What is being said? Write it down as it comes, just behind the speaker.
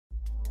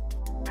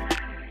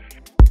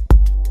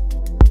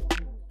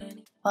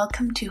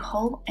Welcome to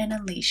Whole and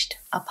Unleashed,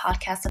 a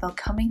podcast about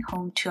coming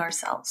home to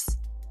ourselves,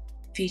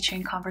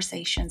 featuring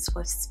conversations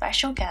with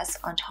special guests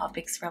on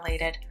topics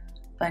related,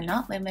 but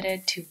not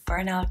limited to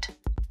burnout,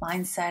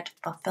 mindset,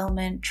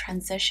 fulfillment,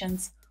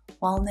 transitions,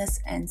 wellness,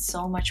 and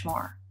so much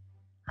more.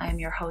 I am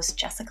your host,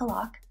 Jessica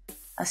Locke,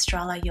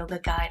 Astrala yoga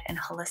guide and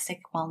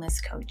holistic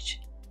wellness coach.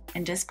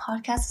 And this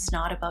podcast is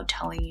not about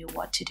telling you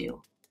what to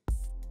do.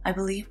 I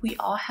believe we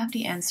all have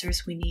the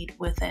answers we need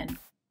within.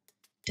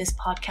 This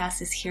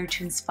podcast is here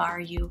to inspire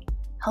you,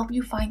 help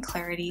you find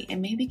clarity, and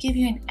maybe give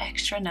you an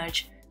extra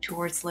nudge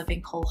towards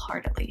living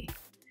wholeheartedly.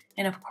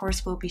 And of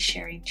course, we'll be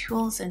sharing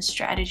tools and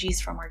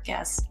strategies from our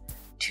guests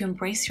to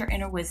embrace your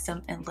inner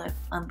wisdom and live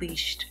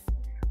unleashed.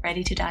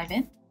 Ready to dive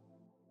in?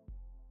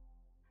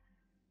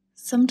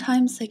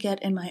 Sometimes I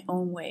get in my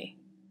own way.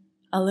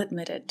 I'll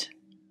admit it.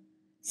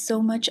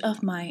 So much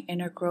of my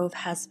inner growth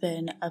has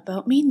been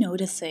about me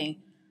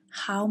noticing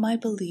how my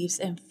beliefs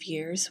and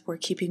fears were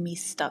keeping me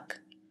stuck.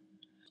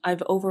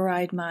 I've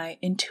override my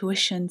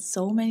intuition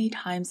so many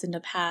times in the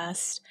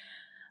past,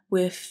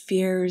 with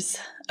fears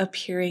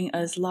appearing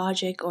as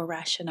logic or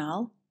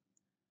rationale.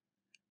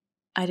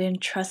 I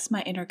didn't trust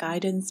my inner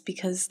guidance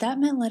because that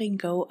meant letting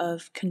go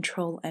of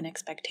control and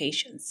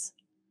expectations.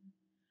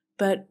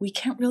 But we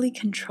can't really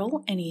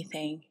control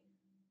anything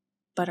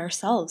but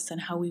ourselves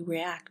and how we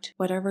react.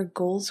 Whatever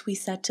goals we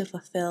set to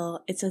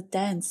fulfill, it's a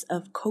dance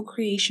of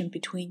co-creation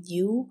between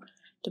you,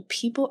 the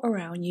people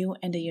around you,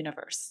 and the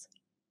universe.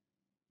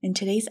 In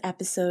today's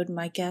episode,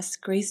 my guest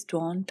Grace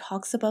Duong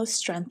talks about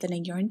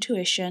strengthening your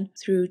intuition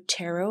through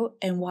tarot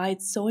and why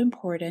it's so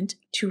important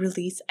to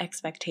release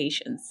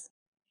expectations.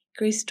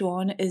 Grace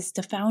Duong is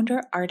the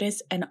founder,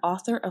 artist, and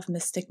author of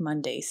Mystic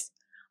Mondays,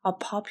 a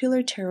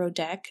popular tarot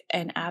deck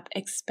and app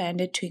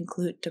expanded to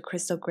include the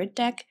Crystal Grid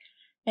deck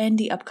and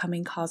the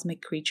upcoming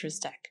Cosmic Creatures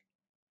deck.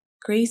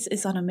 Grace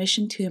is on a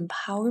mission to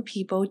empower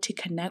people to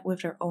connect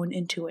with their own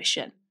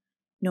intuition,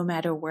 no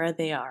matter where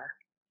they are.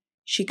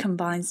 She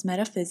combines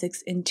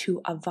metaphysics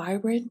into a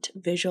vibrant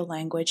visual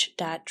language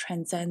that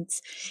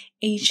transcends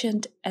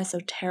ancient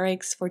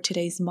esoterics for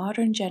today's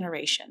modern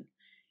generation,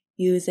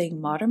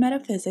 using modern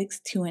metaphysics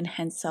to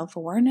enhance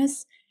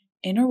self-awareness,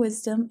 inner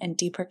wisdom, and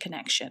deeper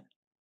connection.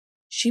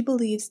 She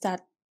believes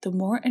that the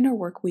more inner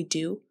work we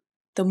do,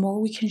 the more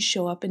we can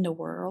show up in the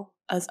world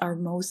as our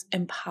most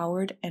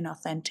empowered and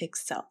authentic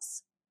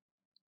selves.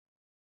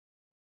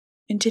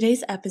 In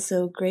today's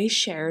episode, Grace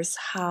shares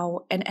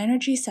how an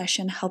energy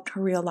session helped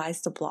her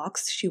realize the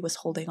blocks she was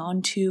holding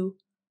on to,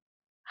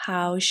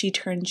 how she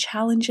turned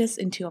challenges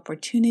into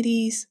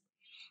opportunities,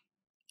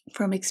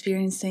 from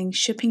experiencing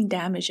shipping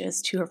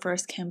damages to her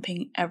first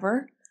campaign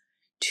ever,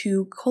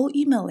 to cold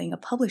emailing a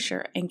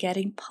publisher and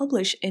getting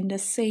published in the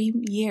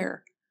same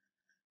year,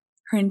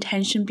 her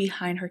intention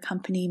behind her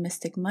company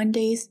Mystic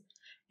Mondays,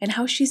 and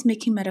how she's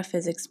making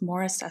metaphysics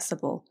more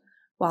accessible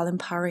while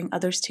empowering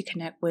others to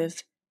connect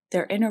with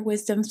their inner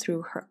wisdom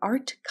through her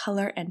art,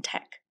 color, and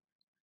tech.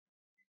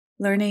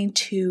 Learning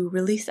to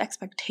release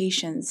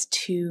expectations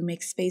to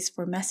make space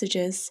for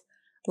messages,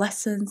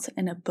 lessons,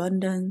 and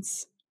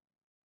abundance.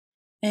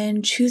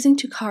 And choosing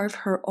to carve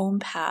her own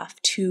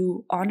path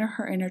to honor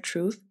her inner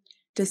truth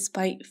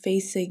despite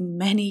facing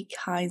many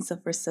kinds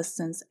of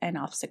resistance and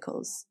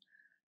obstacles.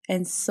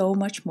 And so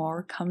much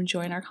more. Come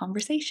join our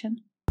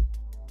conversation.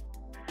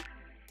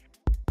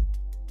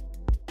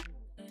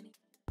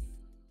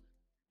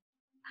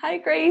 Hi,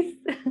 Grace.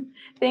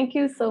 Thank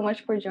you so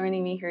much for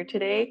joining me here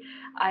today.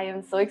 I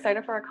am so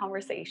excited for our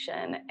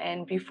conversation.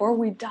 And before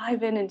we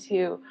dive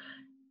into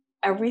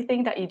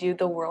everything that you do,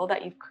 the world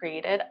that you've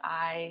created,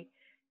 I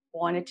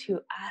wanted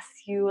to ask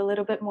you a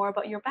little bit more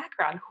about your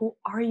background. Who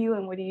are you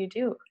and what do you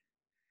do?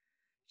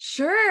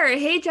 Sure.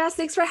 Hey, Jess,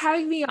 thanks for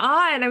having me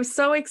on. I'm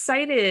so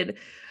excited.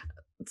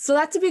 So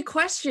that's a big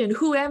question.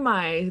 Who am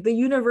I? The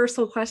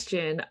universal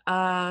question.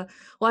 Well,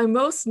 I'm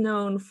most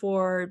known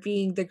for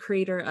being the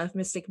creator of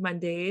Mystic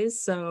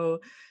Mondays. So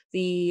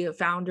the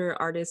founder,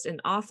 artist,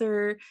 and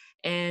author.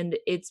 And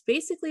it's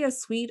basically a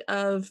suite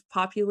of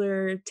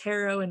popular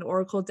tarot and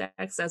oracle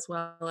decks, as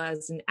well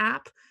as an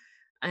app.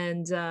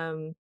 And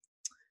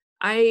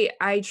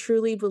I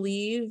truly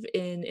believe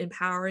in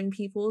empowering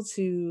people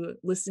to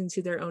listen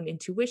to their own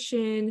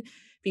intuition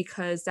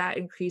because that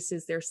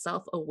increases their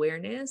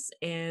self-awareness.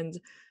 And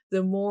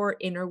the more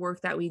inner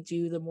work that we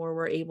do, the more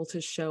we're able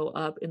to show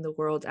up in the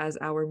world as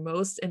our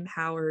most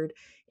empowered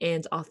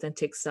and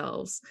authentic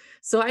selves.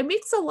 So I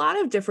mix a lot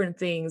of different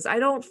things. I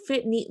don't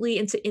fit neatly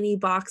into any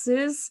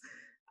boxes.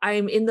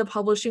 I'm in the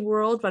publishing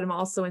world, but I'm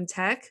also in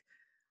tech.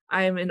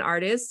 I'm an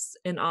artist,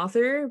 an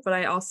author, but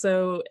I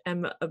also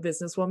am a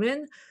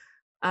businesswoman.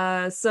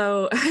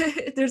 So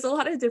there's a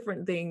lot of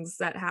different things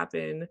that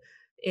happen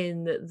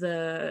in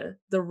the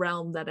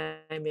realm that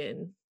I'm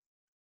in.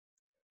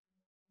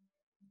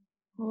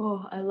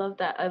 Oh, I love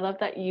that. I love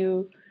that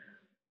you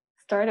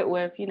started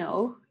with,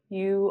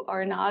 you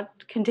are not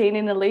contained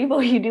in a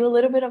label. You do a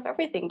little bit of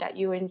everything that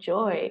you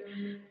enjoy.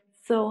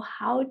 So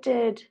how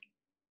did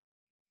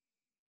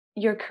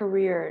your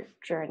career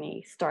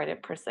journey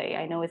started per se?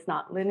 I know it's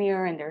not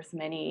linear and there's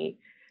many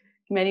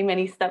many,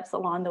 many steps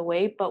along the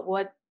way, but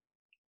what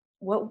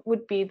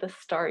would be the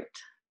start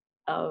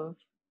of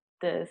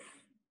this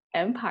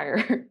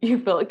empire you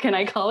built? Can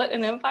I call it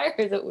an empire?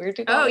 Is it weird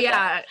to Oh, call it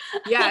that?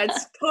 yeah. Yeah,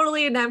 it's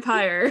totally an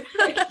empire.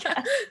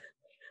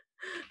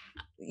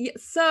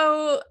 Yes.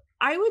 So,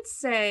 I would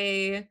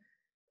say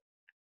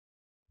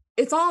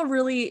it's all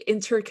really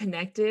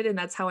interconnected, and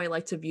that's how I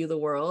like to view the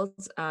world,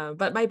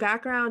 but my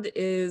background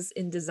is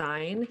in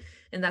design,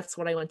 and that's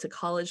what I went to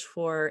college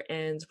for,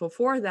 and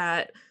before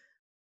that,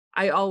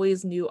 I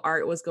always knew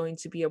art was going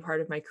to be a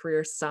part of my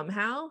career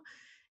somehow.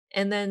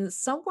 And then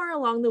somewhere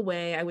along the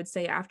way, I would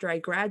say after I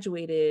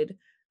graduated,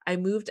 I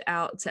moved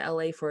out to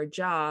LA for a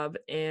job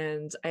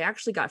and I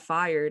actually got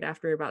fired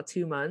after about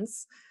 2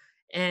 months.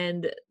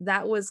 And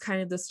that was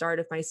kind of the start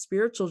of my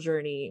spiritual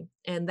journey.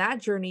 And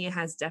that journey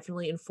has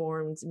definitely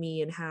informed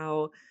me and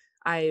how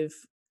I've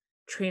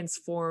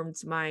transformed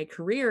my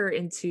career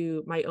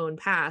into my own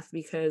path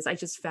because I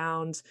just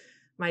found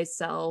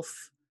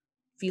myself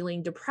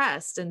feeling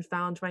depressed and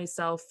found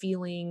myself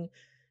feeling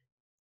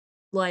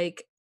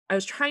like I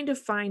was trying to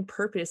find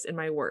purpose in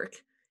my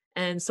work.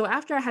 And so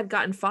after I had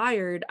gotten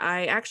fired,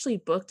 I actually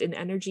booked an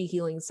energy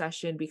healing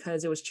session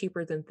because it was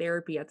cheaper than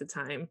therapy at the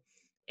time.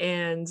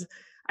 And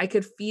I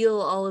could feel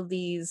all of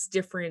these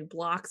different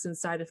blocks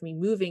inside of me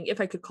moving,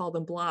 if I could call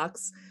them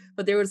blocks.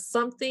 But there was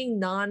something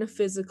non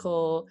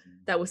physical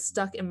that was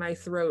stuck in my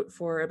throat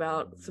for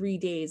about 3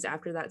 days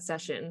after that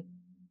session.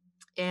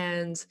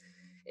 And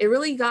it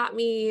really got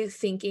me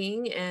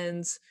thinking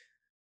and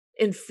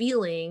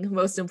feeling,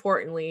 most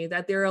importantly,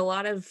 that there are a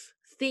lot of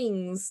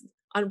things,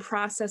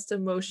 unprocessed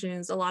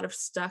emotions, a lot of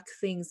stuck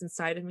things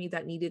inside of me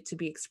that needed to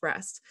be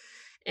expressed.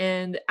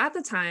 And at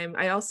the time,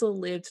 I also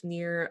lived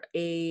near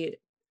a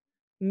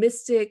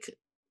mystic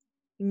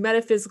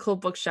metaphysical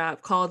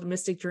bookshop called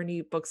Mystic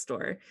Journey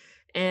Bookstore.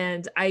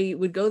 And I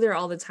would go there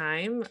all the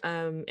time.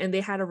 And they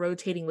had a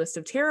rotating list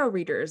of tarot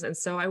readers. And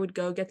so I would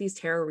go get these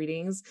tarot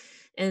readings.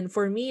 And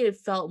for me, it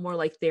felt more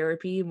like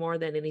therapy more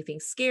than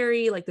anything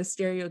scary, like the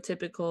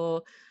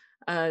stereotypical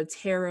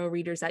tarot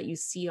readers that you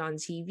see on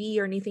TV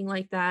or anything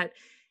like that.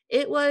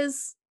 It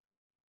was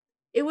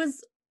it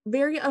was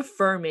very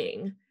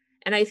affirming.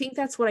 And I think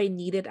that's what I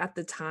needed at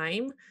the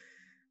time.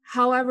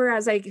 However,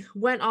 as I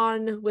went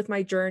on with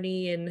my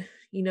journey and,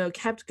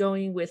 kept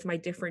going with my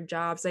different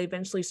jobs, I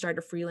eventually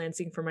started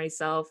freelancing for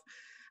myself.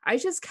 I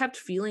just kept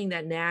feeling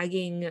that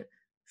nagging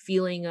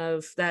feeling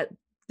of that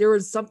there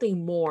was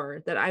something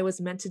more, that I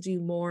was meant to do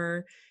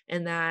more,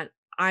 and that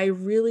I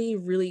really,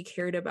 really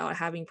cared about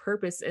having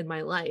purpose in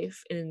my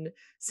life. And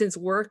since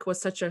work was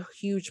such a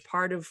huge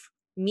part of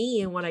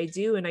me and what I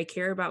do, and I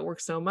care about work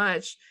so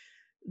much,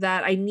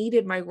 that I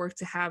needed my work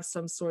to have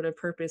some sort of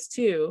purpose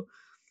too.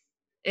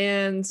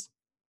 And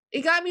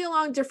it got me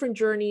along different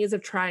journeys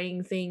of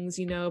trying things,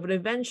 but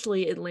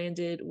eventually it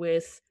landed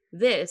with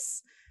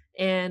this.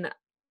 And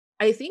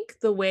I think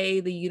the way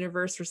the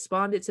universe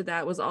responded to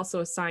that was also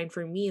a sign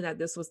for me that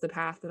this was the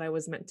path that I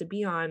was meant to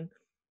be on.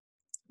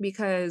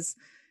 Because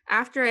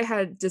after I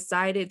had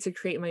decided to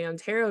create my own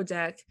tarot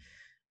deck,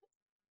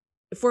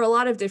 for a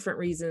lot of different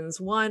reasons,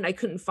 one, I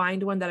couldn't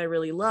find one that I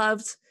really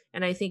loved.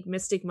 And I think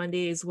Mystic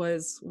Mondays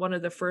was one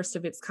of the first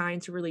of its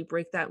kind to really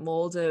break that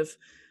mold of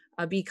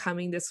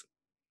becoming this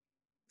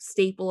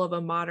staple of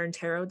a modern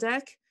tarot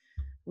deck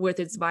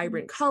with its Mhm.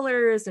 vibrant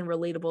colors and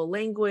relatable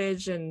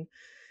language. And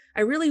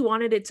I really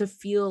wanted it to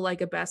feel like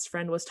a best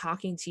friend was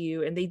talking to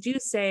you. And they do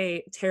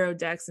say tarot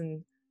decks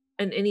and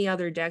any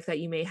other deck that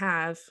you may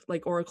have,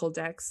 like oracle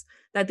decks,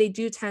 that they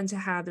do tend to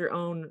have their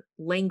own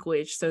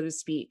language, so to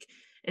speak.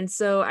 And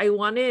so I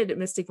wanted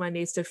Mystic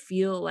Mondays to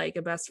feel like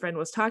a best friend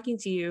was talking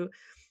to you.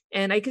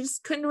 And I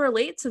just couldn't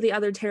relate to the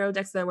other tarot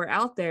decks that were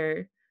out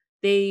there.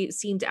 They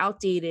seemed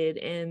outdated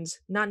and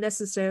not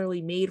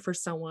necessarily made for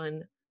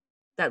someone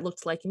that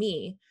looked like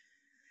me.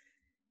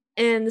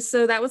 And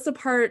so that was the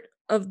part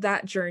of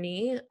that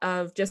journey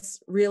of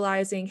just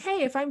realizing,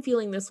 hey, if I'm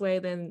feeling this way,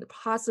 then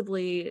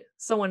possibly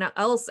someone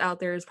else out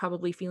there is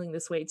probably feeling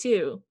this way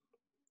too.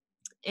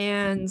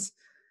 And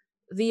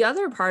the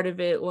other part of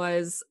it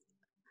was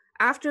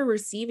after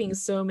receiving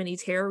so many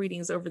tarot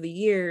readings over the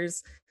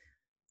years,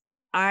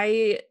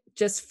 I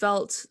just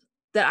felt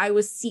that I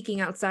was seeking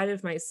outside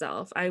of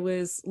myself. I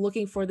was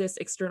looking for this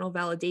external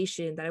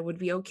validation that I would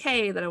be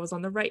okay, that I was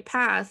on the right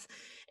path.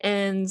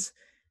 And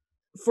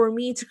for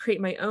me to create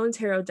my own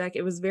tarot deck,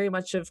 it was very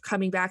much of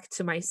coming back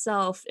to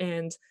myself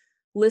and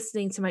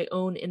listening to my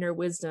own inner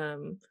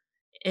wisdom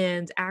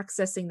and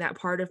accessing that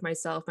part of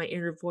myself, my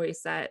inner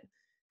voice that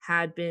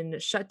had been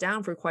shut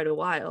down for quite a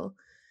while.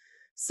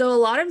 So a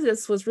lot of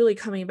this was really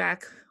coming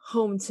back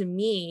home to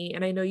me.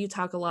 And I know you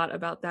talk a lot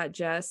about that,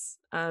 Jess.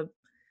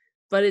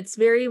 But it's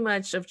very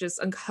much of just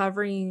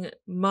uncovering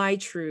my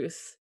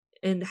truth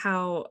and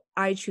how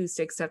I choose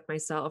to accept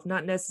myself,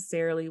 not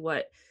necessarily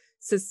what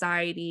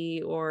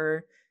society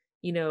or,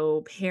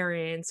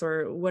 parents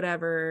or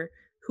whatever,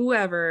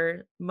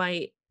 whoever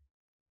might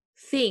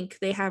think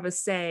they have a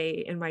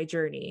say in my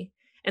journey.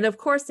 And of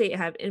course, they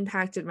have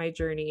impacted my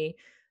journey.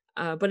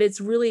 But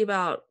it's really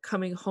about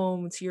coming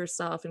home to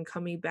yourself and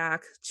coming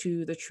back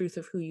to the truth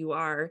of who you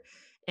are.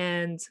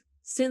 And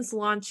since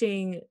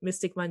launching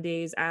Mystic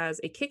Mondays as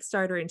a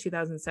Kickstarter in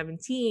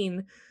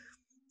 2017,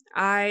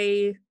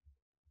 I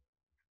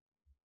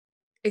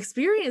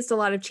experienced a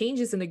lot of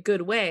changes in a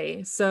good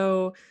way.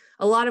 So,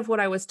 a lot of what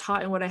I was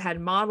taught and what I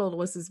had modeled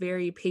was this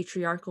very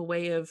patriarchal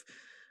way of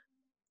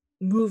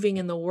moving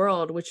in the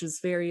world, which is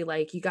very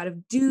like, you gotta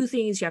do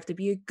things, you have to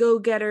be a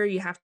go-getter, you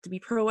have to be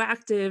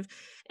proactive,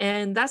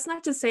 and that's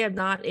not to say I'm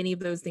not any of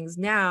those things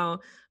now,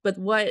 but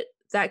what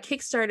that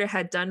Kickstarter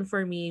had done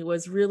for me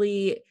was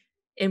really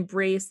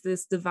embrace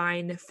this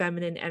divine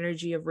feminine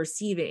energy of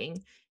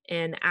receiving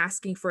and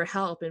asking for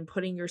help and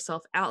putting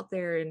yourself out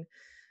there and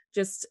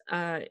just,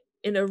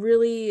 in a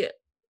really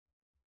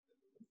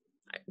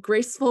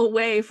graceful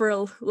way, for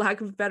a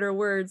lack of better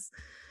words,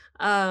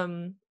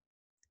 um,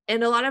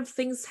 and a lot of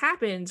things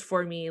happened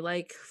for me.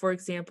 Like, for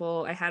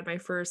example, I had my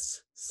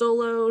first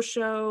solo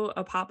show,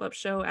 a pop-up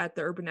show at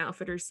the Urban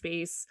Outfitters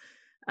space,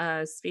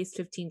 Space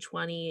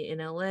 1520 in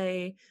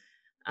LA.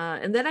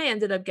 And then I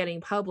ended up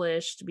getting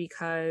published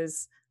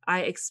because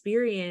I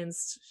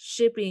experienced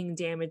shipping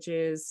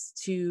damages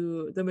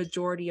to the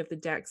majority of the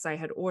decks I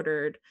had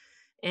ordered.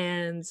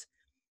 And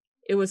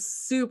it was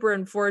super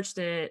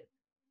unfortunate,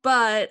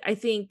 but I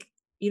think,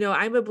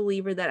 I'm a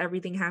believer that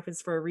everything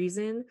happens for a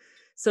reason.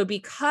 So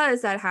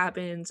because that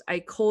happened, I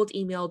cold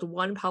emailed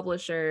one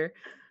publisher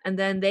and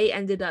then they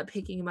ended up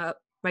picking up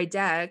my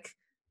deck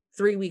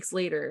 3 weeks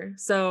later.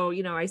 So,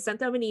 I sent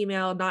them an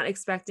email not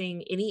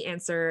expecting any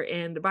answer,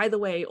 and by the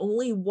way,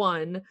 only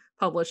one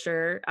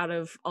publisher out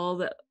of all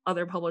the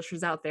other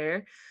publishers out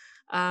there.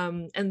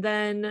 And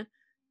then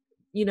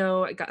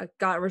I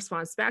got a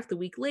response back the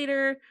week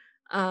later,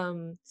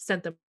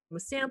 sent them a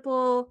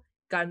sample,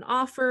 got an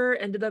offer,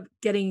 ended up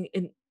getting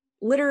an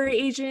literary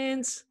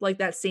agent like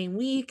that same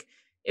week.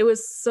 It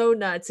was so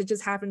nuts. It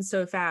just happened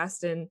so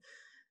fast, and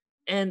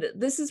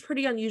this is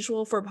pretty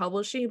unusual for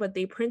publishing, but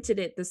they printed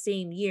it the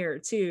same year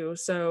too.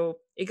 So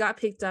it got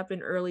picked up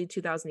in early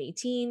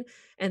 2018,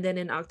 and then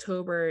in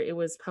October it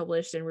was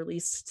published and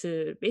released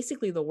to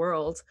basically the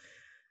world.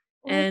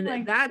 Oh And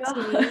my that to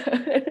me,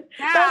 god.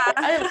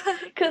 That's yeah.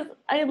 because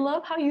I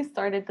love how you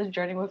started this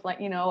journey with like,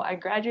 I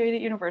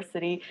graduated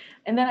university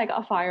and then I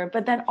got fired,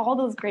 but then all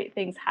those great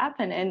things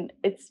happen. And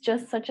it's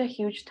just such a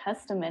huge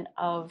testament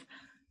of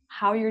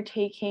how you're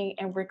taking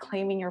and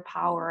reclaiming your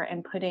power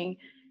and putting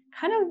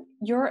kind of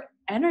your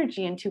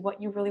energy into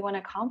what you really want to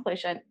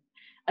accomplish. And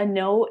a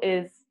no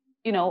is,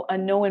 a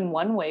no in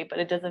one way, but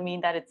it doesn't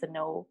mean that it's a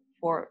no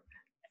for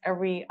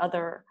every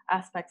other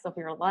aspects of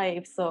your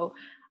life. So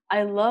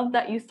I love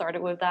that you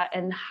started with that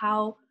and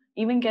how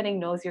even getting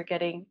no's, you're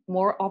getting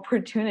more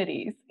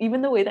opportunities,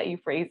 even the way that you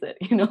phrase it,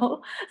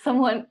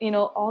 someone,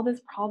 all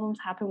these problems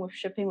happen with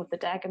shipping with the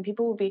deck and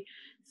people will be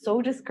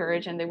so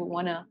discouraged and they would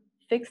want to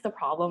fix the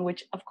problem,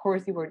 which of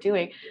course you were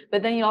doing.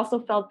 But then you also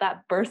felt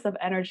that burst of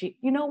energy.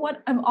 You know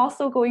what? I'm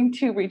also going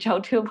to reach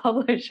out to a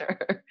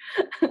publisher.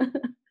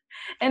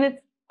 And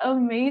it's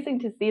amazing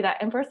to see that.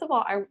 And first of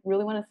all, I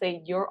really want to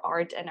say your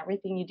art and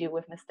everything you do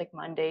with Mystic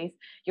Mondays,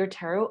 your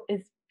tarot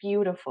is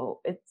beautiful.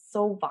 It's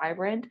so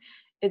vibrant.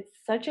 It's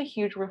such a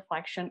huge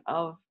reflection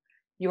of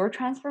your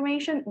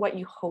transformation, what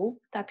you hope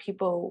that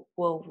people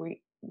will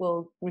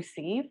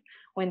receive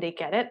when they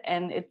get it.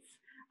 And it's,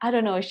 I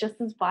don't know, it's just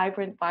this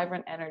vibrant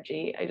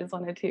energy. I just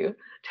wanted to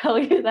tell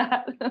you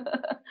that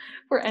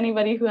for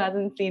anybody who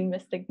hasn't seen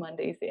Mystic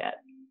Mondays yet.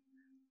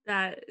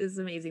 That is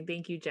amazing.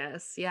 Thank you,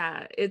 Jess.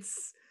 Yeah,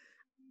 it's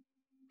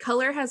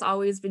color has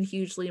always been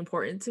hugely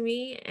important to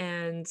me,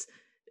 and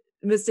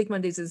Mystic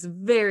Mondays is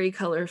very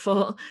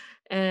colorful.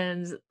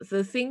 And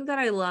the thing that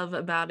I love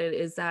about it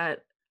is that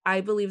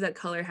I believe that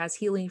color has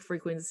healing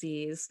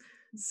frequencies.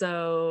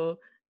 So,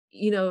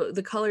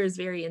 the color is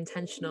very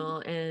intentional,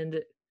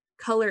 and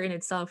color in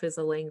itself is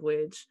a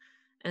language.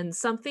 And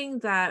something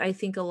that I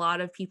think a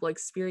lot of people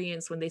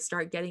experience when they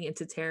start getting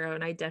into tarot,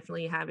 and I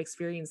definitely have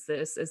experienced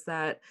this, is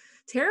that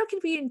tarot can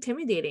be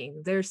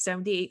intimidating. There's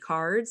 78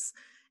 cards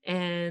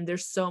and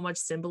there's so much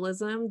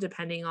symbolism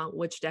depending on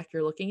which deck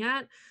you're looking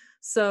at.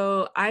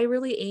 So I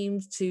really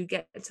aimed to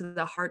get to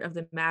the heart of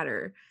the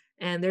matter.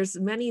 And there's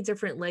many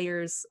different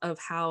layers of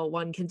how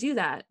one can do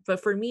that.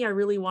 But for me, I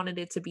really wanted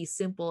it to be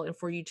simple and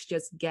for you to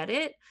just get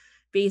it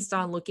based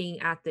on looking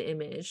at the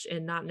image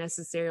and not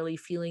necessarily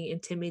feeling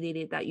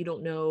intimidated that you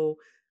don't know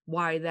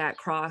why that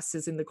cross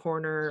is in the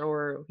corner,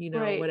 or,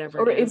 Right. whatever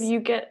it Or if is. you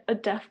get a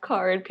deaf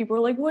card, people are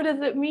like, "What does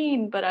it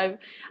mean?" But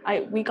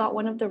we got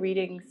one of the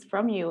readings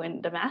from you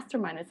in the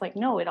mastermind. It's like,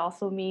 no, it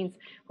also means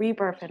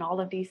rebirth and all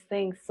of these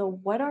things. So,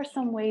 what are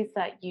some ways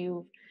that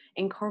you've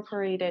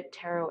incorporated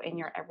tarot in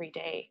your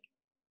everyday?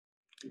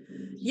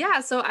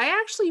 Yeah, so I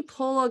actually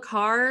pull a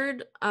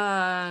card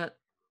on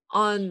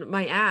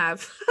my app.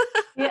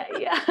 Yeah,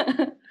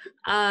 yeah.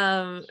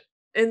 Um,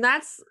 and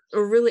that's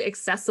a really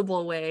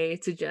accessible way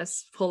to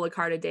just pull a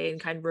card a day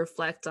and kind of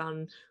reflect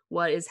on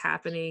what is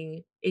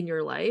happening in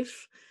your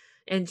life.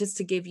 And just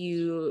to give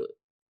you,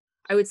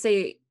 I would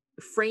say,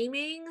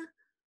 framing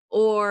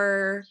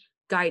or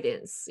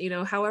guidance,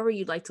 however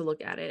you'd like to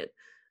look at it.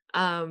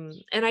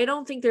 And I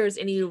don't think there's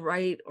any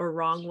right or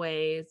wrong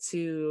way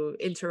to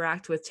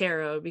interact with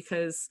tarot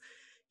because,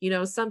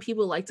 some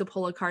people like to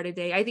pull a card a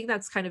day. I think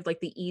that's kind of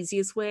like the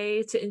easiest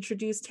way to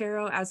introduce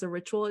tarot as a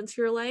ritual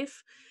into your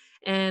life.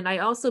 And I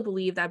also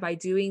believe that by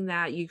doing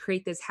that, you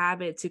create this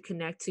habit to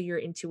connect to your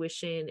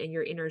intuition and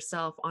your inner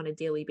self on a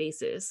daily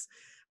basis,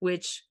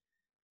 which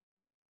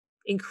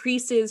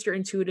increases your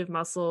intuitive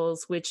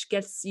muscles, which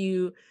gets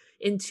you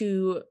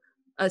into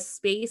a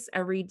space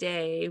every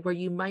day where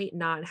you might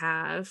not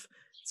have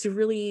to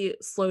really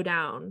slow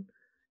down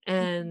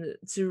and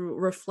to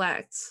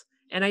reflect.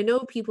 And I know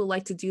people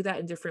like to do that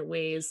in different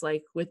ways,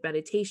 like with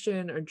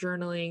meditation or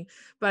journaling,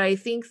 but I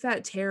think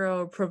that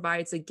tarot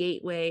provides a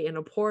gateway and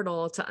a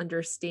portal to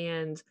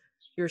understand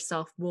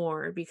yourself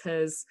more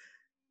because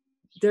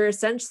they're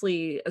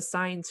essentially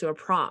assigned to a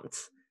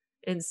prompt.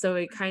 And so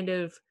it kind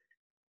of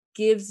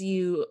gives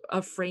you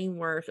a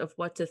framework of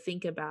what to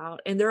think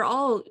about. And they're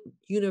all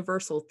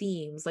universal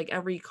themes. Like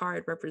every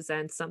card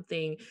represents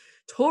something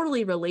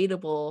totally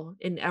relatable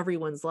in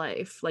everyone's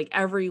life. Like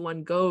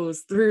everyone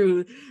goes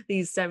through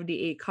these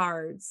 78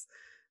 cards.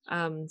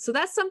 So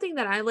that's something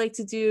that I like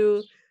to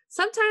do.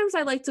 Sometimes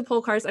I like to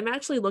pull cards. I'm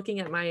actually looking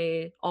at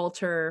my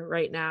altar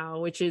right now,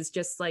 which is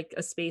just like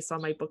a space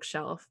on my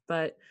bookshelf.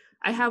 But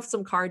I have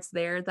some cards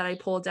there that I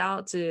pulled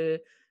out to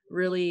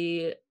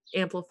really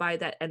amplify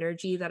that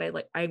energy that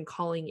I'm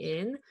calling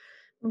in.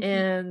 Mhm.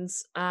 And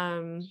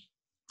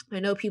I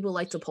know people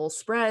like to pull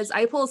spreads.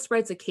 I pull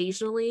spreads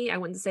occasionally. I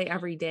wouldn't say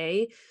every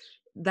day.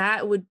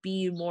 That would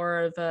be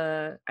more of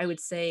a, I would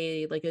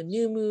say, like a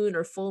new moon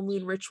or full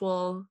moon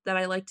ritual that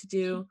I like to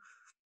do.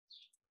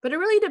 But it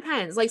really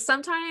depends. Like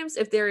sometimes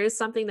if there is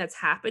something that's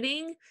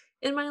happening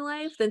in my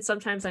life, then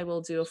sometimes I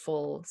will do a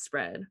full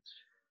spread.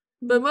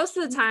 But Mm, most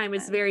of the that makes time,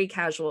 it's sense. very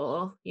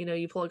casual.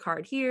 You pull a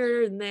card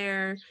here and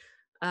there,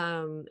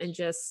 and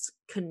just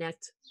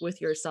connect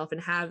with yourself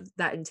and have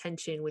that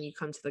intention when you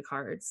come to the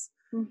cards.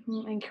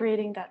 And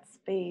creating that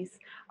space.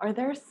 Are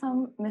there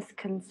some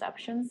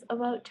misconceptions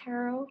about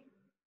tarot?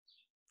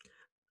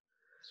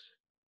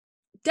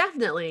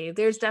 Definitely.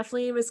 There's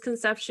definitely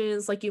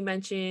misconceptions, like you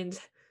mentioned,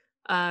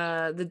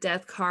 the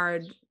death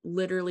card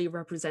literally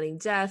representing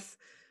death.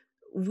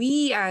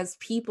 We as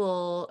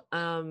people,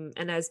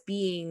 and as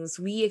beings,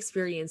 we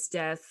experience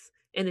death,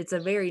 and it's a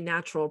very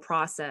natural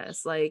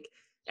process. Like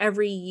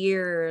every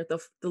year, the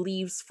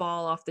leaves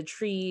fall off the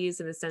trees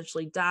and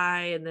essentially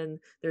die, and then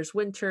there's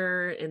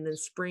winter, and then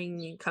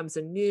spring comes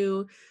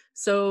anew.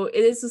 So it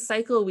is a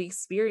cycle we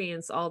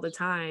experience all the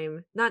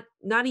time. Not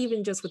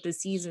even just with the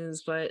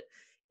seasons, but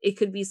it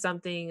could be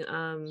something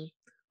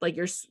like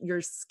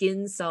your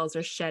skin cells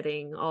are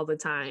shedding all the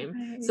time.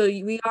 Right. So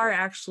we are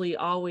actually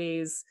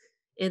always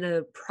in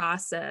a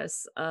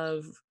process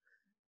of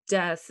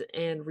death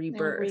and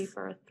And rebirth.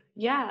 rebirth.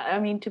 Yeah, I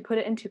mean, to put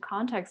it into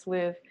context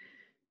with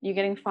you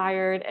getting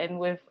fired and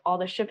with all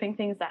the shipping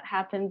things that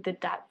happened,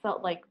 did that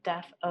felt like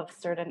death of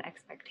certain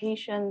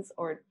expectations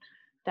or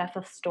death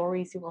of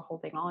stories you were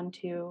holding on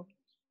to?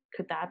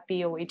 Could that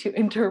be a way to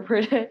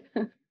interpret it?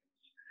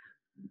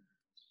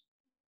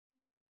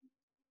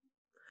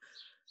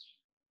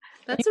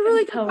 That's You a can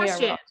really good tell me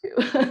I'm question. wrong too.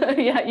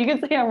 Yeah, you can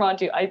say I'm wrong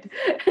too.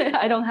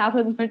 I don't have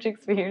as much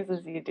experience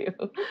as you do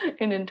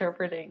in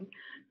interpreting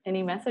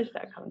any message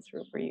that comes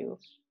through for you.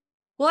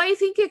 Well, I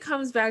think it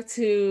comes back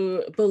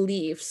to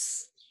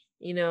beliefs,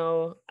 you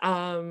know,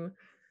 um,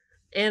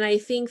 and I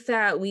think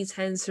that we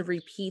tend to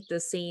repeat the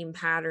same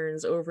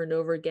patterns over and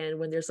over again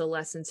when there's a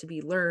lesson to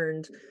be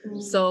learned. Mm,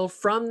 So,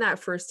 from that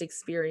first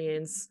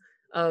experience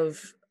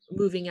of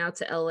moving out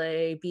to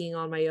LA, being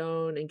on my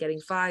own and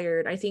getting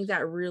fired, I think that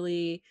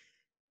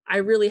I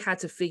really had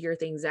to figure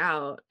things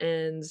out.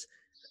 And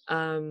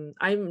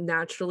I'm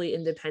naturally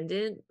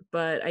independent,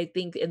 but I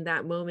think in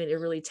that moment it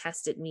really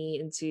tested me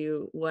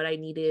into what I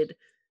needed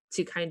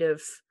to kind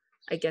of,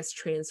 I guess,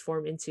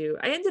 transform into.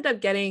 I ended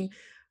up getting,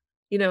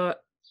 you know,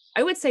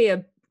 I would say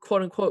a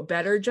quote unquote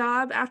better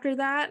job after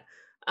that.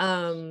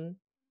 Um,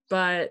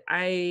 but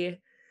I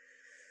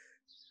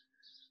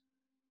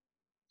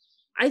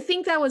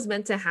think that was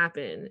meant to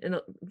happen,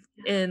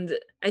 and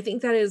I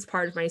think that is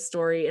part of my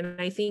story,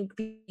 and I think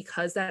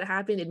because that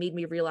happened, it made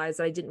me realize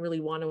that I didn't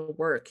really wanna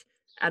work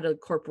at a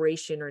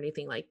corporation or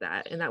anything like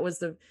that, and that was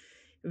the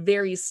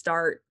very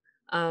start,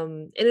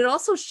 and it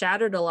also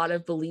shattered a lot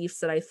of beliefs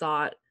that I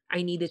thought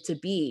I needed to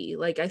be.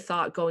 Like, I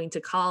thought going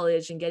to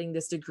college and getting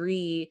this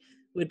degree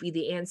would be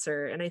the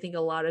answer, and I think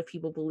a lot of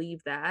people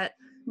believe that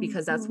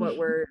because that's what mhm.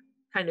 we're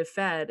kind of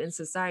fed in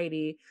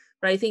society,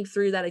 but I think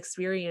through that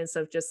experience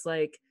of just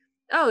like,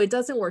 "Oh, it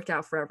doesn't work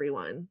out for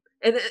everyone,"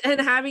 and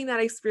having that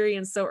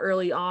experience so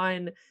early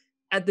on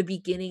at the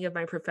beginning of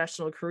my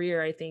professional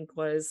career, I think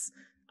was,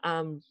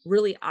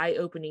 really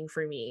eye-opening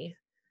for me.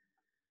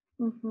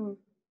 Mhm.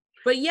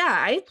 But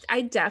yeah,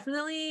 I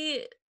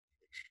definitely,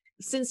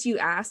 since you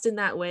asked in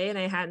that way and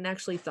I hadn't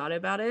actually thought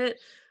about it,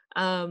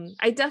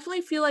 I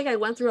definitely feel like I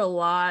went through a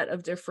lot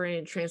of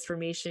different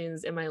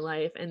transformations in my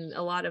life and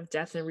a lot of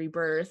death and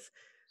rebirth.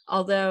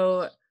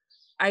 Although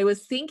I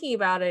was thinking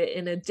about it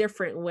in a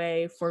different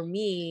way for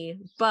me,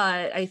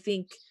 but I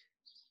think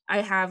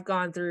I have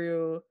gone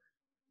through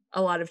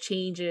a lot of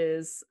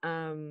changes,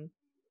 and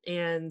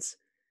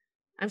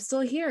I'm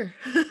still here.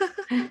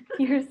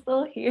 You're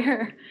still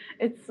here.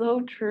 It's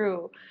so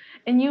true.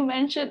 And you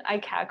mentioned I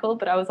cackled,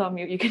 but I was on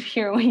mute. You could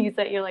hear when you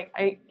said you're like,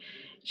 I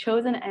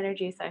chose an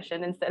energy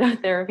session instead of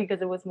therapy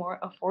because it was more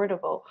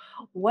affordable.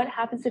 What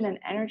happens in an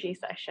energy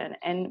session?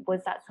 And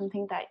was that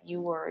something that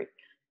you were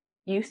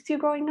used to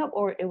growing up,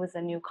 or it was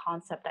a new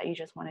concept that you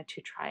just wanted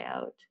to try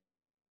out?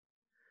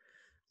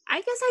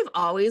 I guess I've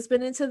always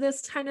been into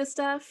this kind of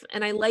stuff,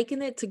 and I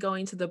liken it to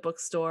going to the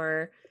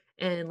bookstore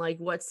and like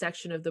what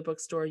section of the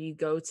bookstore you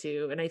go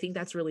to. And I think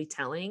that's really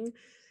telling.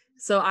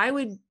 So I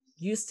would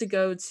used to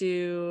go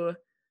to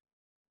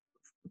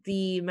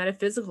the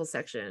metaphysical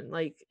section,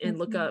 like, and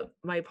look Mhm. up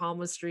my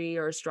palmistry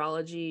or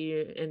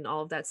astrology and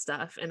all of that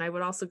stuff. And I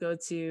would also go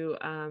to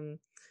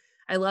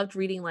I loved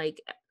reading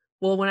like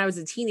well, when I was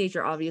a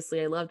teenager,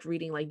 obviously, I loved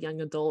reading like young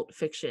adult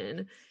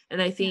fiction.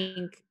 And I Yeah.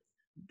 think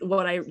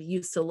what I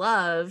used to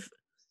love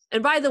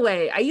and by the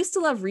way, I used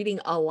to love reading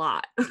a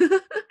lot.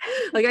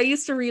 Like, I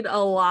used to read a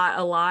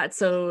lot.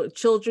 So,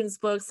 children's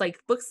books, like,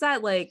 books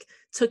that, like,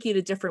 took you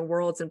to different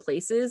worlds and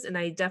places, and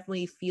I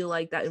definitely feel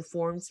like that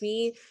informs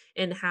me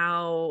in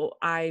how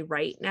I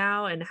write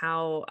now and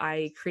how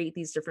I create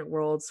these different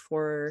worlds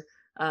for,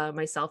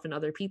 myself and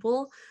other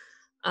people.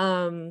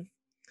 Um,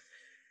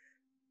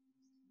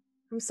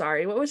 I'm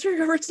sorry, what was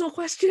your original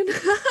question?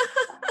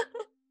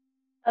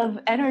 Of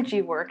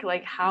energy work,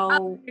 like Oh,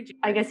 how energy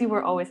I work. guess you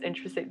were always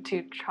interested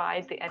to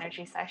try the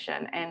energy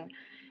session. And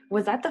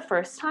was that the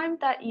first time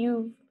that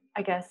you,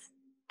 I guess,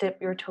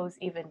 dip your toes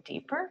even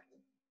deeper?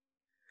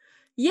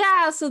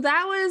 Yeah, so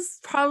that was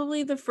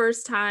probably the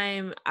first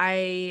time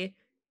I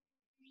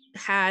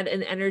had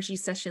an energy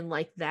session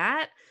like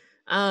that.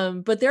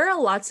 But there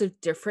are lots of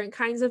different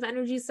kinds of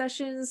energy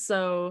sessions.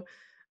 So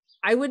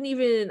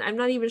I'm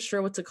not even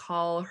sure what to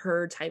call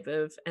her type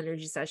of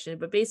energy session,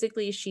 but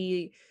basically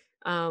she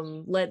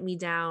led me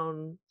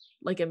down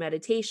like a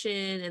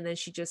meditation and then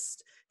she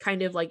just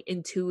kind of like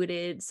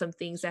intuited some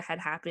things that had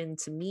happened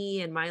to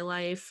me in my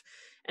life.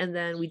 And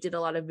then we did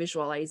a lot of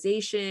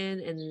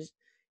visualization and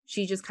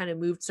she just kind of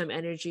moved some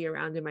energy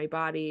around in my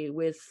body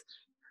with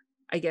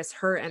I guess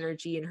her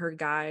energy and her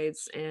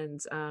guides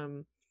and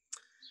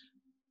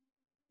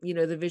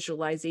the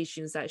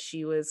visualizations that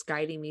she was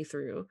guiding me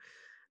through.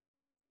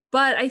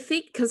 But I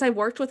think because I've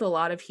worked with a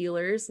lot of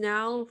healers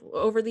now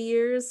over the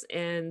years,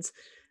 and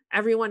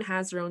everyone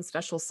has their own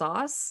special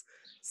sauce.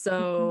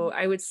 So Mhm.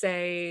 I would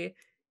say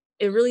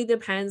it really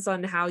depends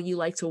on how you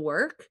like to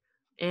work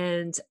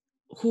and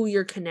who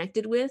you're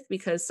connected with,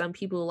 because some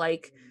people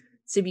like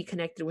to be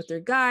connected with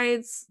their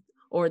guides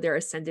or their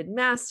ascended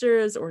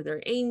masters or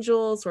their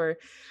angels, or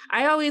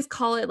I always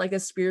call it like a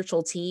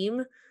spiritual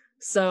team.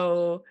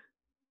 So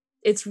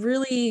it's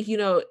really,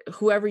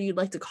 whoever you'd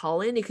like to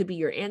call in. It could be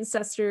your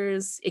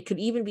ancestors, it could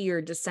even be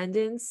your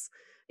descendants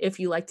if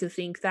you like to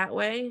think that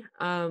way.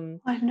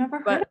 I've never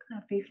heard But of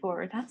that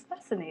before. That's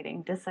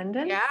fascinating.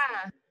 Descendants?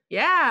 yeah,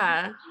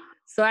 yeah.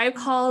 So I've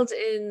called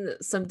in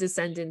some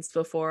descendants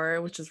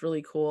before, which is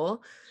really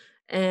cool.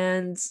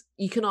 And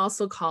you can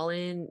also call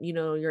in,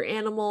 your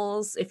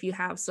animals if you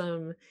have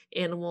some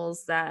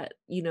animals that,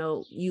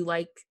 you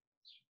like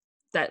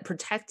that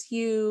protect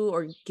you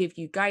or give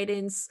you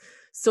guidance.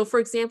 So for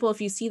example,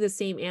 if you see the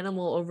same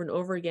animal over and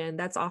over again,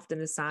 that's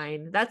often a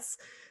sign. That's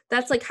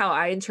like how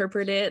I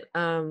interpret it.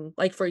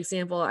 Like for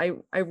example,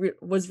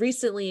 was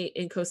recently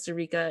in Costa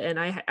Rica and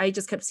I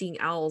just kept seeing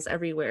owls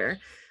everywhere.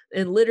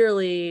 And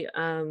literally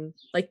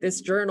like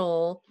this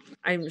journal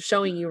I'm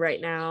showing you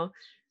right now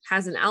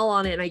has an owl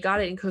on it and I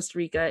got it in Costa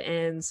Rica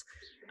and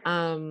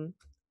um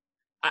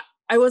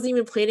I wasn't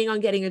even planning on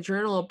getting a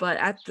journal, but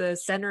at the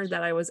center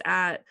that I was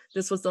at,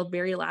 this was the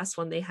very last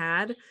one they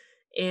had,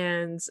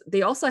 and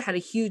they also had a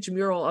huge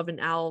mural of an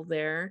owl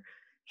there.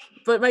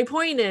 But my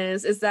point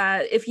is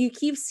that if you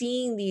keep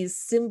seeing these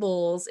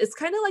symbols, it's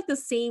kinda like the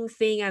same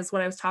thing as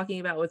what I was talking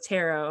about with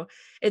tarot.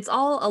 It's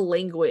all a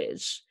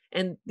language,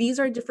 and these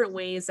are different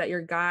ways that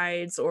your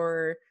guides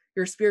or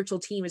your spiritual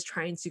team is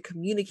trying to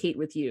communicate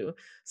with you.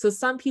 So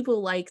some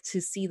people like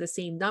to see the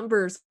same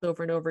numbers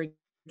over and over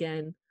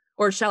again,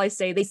 or shall I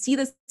say, they see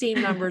the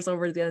same numbers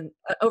over and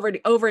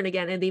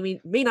again, and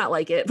they may not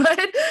like it,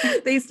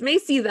 but may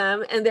see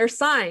them and they're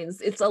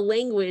signs. It's a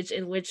language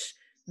in which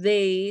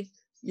they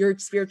your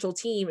spiritual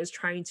team is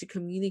trying to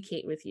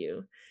communicate with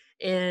you.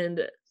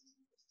 And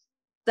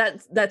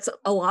that's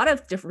a lot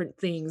of different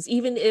things,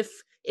 even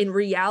if in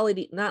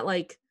reality, not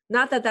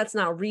that that's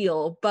not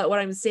real, but what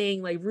I'm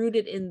saying, like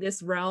rooted in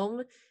this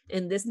realm,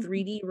 in this Mhm.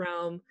 3D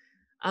realm,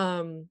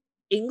 um,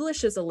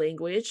 English is a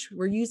language.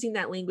 We're using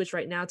that language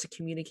right now to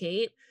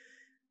communicate.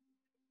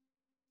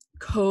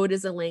 Code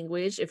is a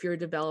language if you're a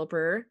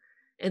developer,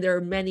 and there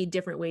are many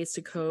different ways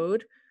to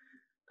code.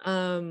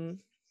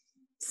 Um,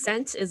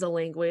 Scent is a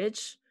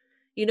language.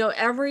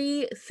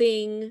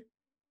 Everything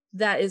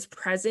that is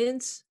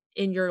present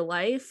in your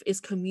life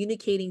is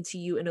communicating to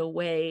you in a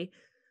way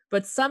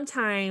but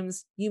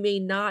sometimes you may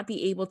not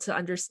be able to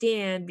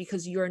understand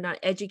because you're not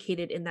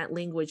educated in that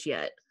language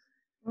yet.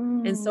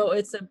 And so Mm,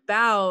 it's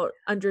about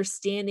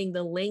understanding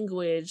the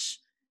language,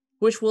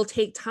 which will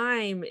take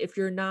time if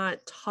you're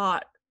not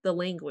taught the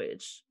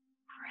language.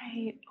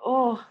 right.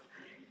 Oh,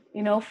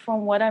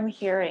 from what I'm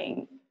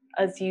hearing,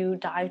 as you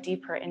dive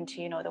deeper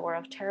into, the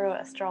world of tarot,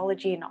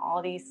 astrology, and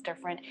all these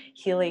different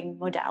healing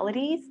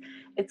modalities,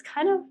 it's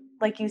kind of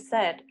like you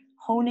said,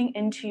 honing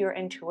into your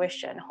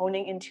intuition,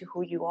 honing into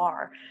who you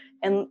are,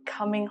 and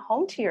coming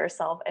home to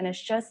yourself. And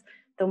it's just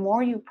the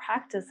more you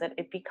practice it,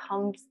 it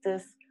becomes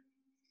this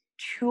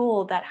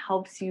tool that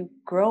helps you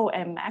grow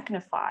and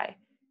magnify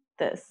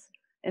this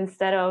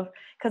instead of,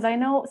 because I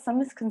know some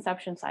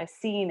misconceptions I've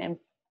seen, and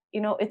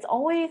it's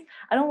always,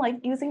 I don't like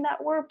using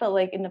that word, but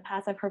like in the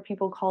past I've heard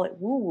people call it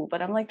woo woo,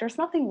 but I'm like, there's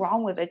nothing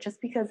wrong with it just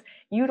because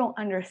you don't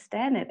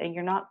understand it and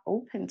you're not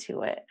open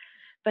to it.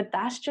 But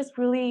that's just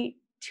really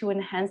to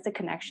enhance the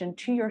connection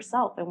to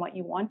yourself and what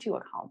you want to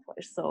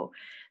accomplish. So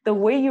the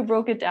way you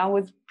broke it down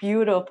was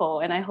beautiful,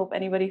 and I hope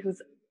anybody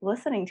who's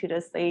listening to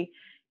this, they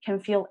can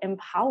feel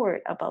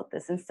empowered about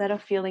this instead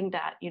of feeling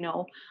that,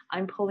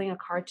 I'm pulling a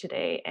card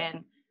today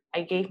and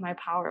I gave my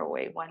power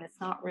away when it's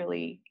not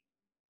really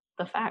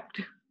the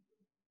fact.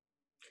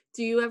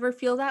 Do you ever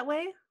feel that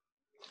way?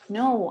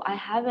 No, I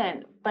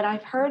haven't. But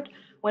I've heard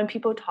when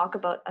people talk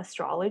about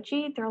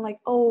astrology, they're like,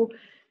 oh,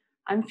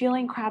 I'm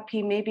feeling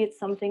crappy. Maybe it's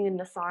something in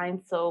the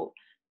sign. So,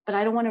 but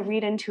I don't want to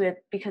read into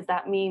it because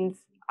that means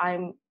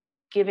I'm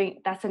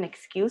that's an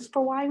excuse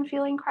for why I'm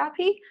feeling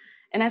crappy.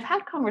 And I've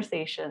had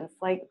conversations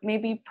like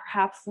maybe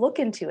perhaps look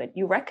into it.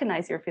 You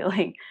recognize you're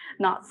feeling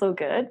not so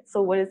good.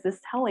 So, what is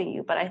this telling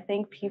you? But I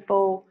think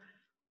people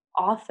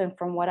often,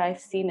 from what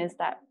I've seen, is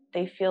that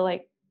they feel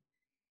like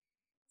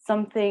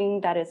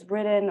something that is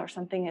written or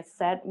something is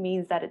said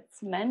means that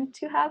it's meant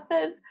to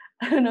happen.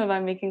 I don't know if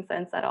I'm making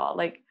sense at all.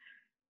 Like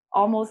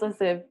almost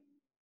as if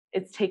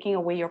it's taking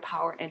away your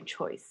power and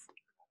choice.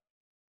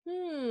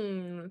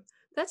 Hmm,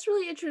 that's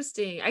really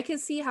interesting. I can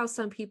see how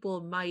some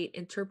people might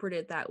interpret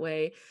it that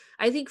way.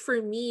 I think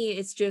for me,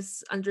 it's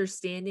just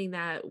understanding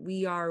that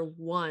we are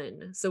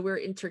one, so we're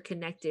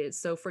interconnected.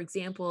 So, for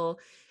example,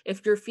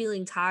 if you're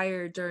feeling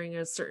tired during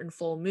a certain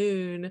full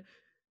moon,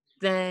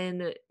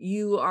 then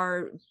you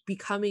are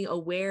becoming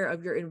aware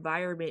of your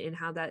environment and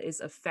how that is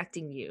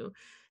affecting you,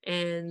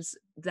 and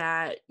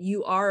that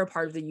you are a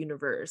part of the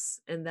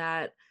universe, and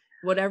that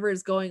whatever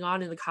is going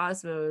on in the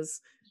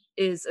cosmos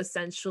is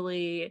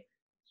essentially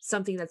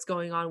something that's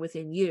going on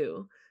within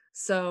you.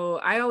 So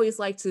I always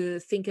like to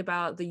think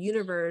about the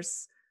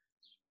universe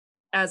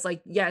as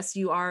like, yes,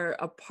 you are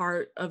a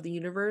part of the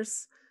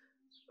universe,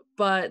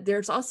 but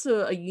there's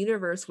also a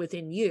universe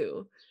within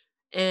you,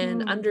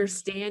 and Hmm.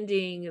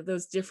 understanding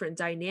those different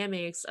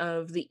dynamics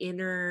of the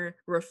inner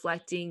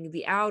reflecting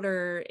the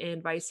outer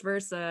and vice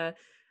versa,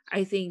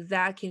 I think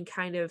that can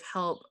kind of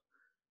help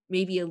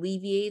maybe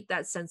alleviate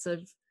that sense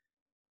of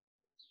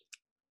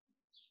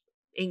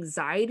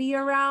anxiety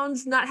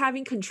around not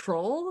having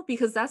control,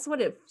 because that's what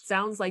it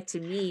sounds like to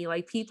me,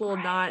 like people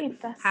not Right.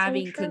 That's so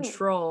having true.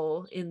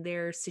 control in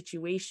their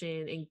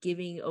situation and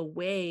giving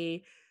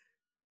away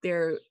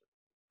their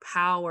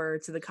power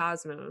to the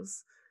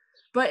cosmos.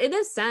 But in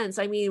a sense,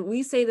 I mean,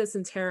 we say this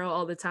in tarot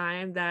all the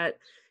time that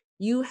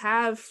you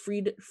have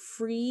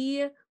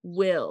free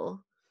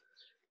will.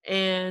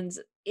 And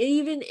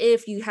even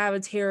if you have a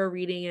tarot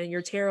reading and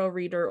your tarot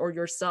reader or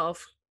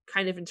yourself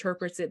kind of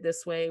interprets it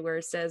this way, where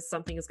it says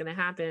something is going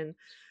to happen,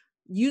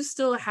 you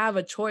still have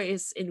a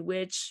choice in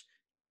which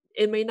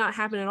it may not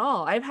happen at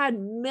all. I've had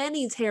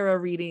many tarot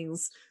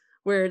readings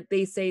where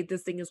they say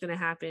this thing is going to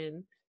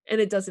happen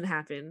and it doesn't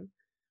happen.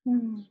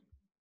 Hmm.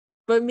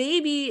 But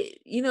maybe,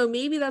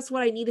 maybe that's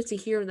what I needed to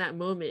hear in that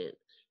moment,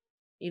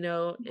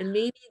 and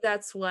maybe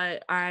that's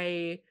what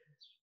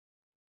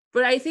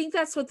but I think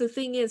that's what the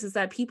thing is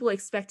that people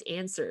expect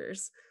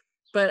answers.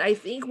 But I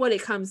think what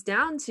it comes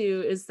down to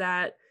is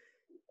that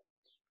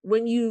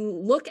when you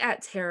look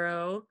at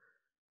tarot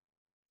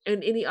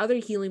and any other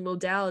healing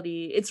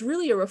modality, it's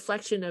really a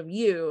reflection of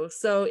you.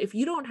 So if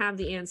you don't have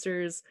the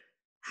answers,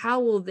 how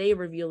will they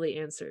reveal the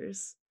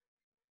answers?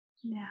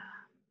 Yeah.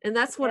 And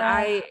that's what Yeah.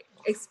 I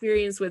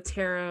experience with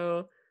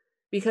tarot,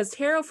 because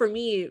tarot for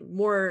me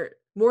more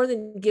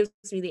than gives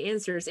me the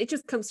answers, it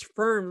just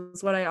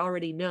confirms what I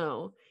already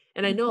know.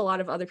 And I know a lot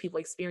of other people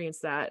experience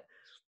that.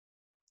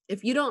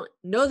 If you don't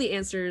know the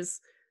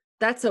answers,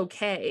 that's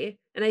okay.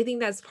 And I think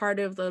that's part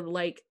of the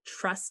like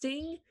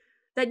trusting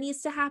that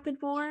needs to happen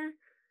more.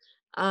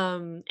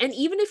 And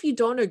even if you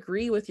don't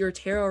agree with your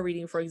tarot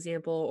reading, for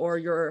example, or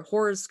your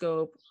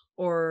horoscope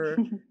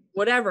or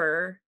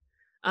whatever,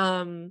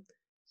 um,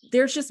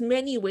 there's just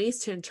many ways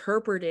to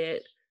interpret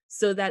it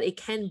so that it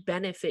can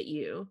benefit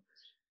you.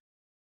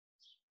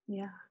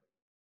 Yeah.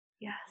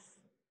 Yes.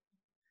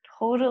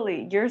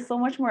 Totally. You're so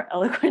much more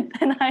eloquent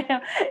than I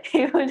am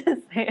able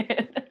to say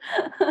it.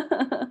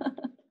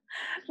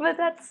 But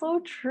that's so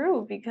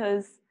true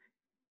because,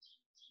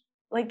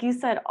 like you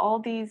said, all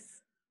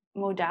these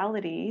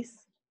modalities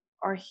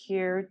are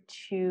here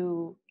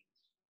to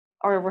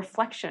are a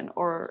reflection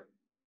or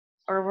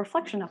a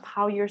reflection of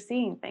how you're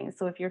seeing things.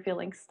 So if you're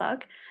feeling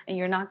stuck and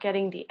you're not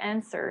getting the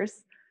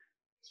answers,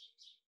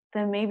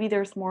 then maybe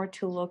there's more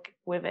to look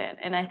within.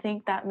 And I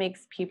think that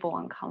makes people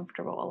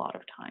uncomfortable a lot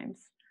of times.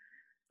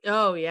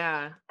 Oh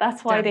yeah,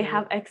 That's why they definitely.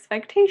 have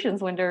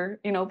expectations when they're,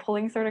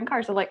 pulling certain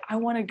cards. They're like, I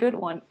want a good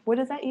one. What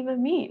does that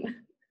even mean?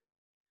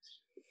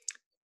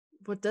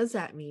 What does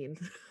that mean?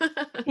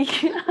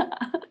 Yeah.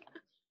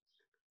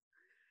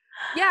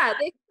 Yeah,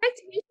 the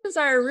expectations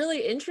are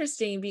really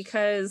interesting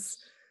because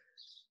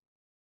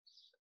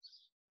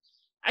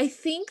I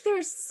think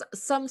there's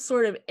some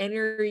sort of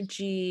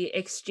energy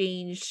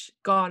exchange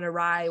gone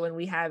awry when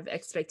we have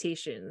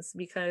expectations,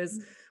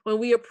 because when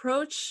we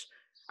approach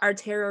our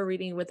tarot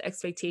reading with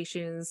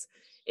expectations,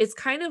 it's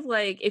kind of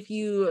like if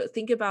you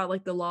think about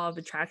like the law of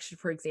attraction,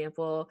 for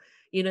example,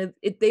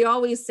 they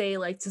always say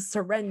like to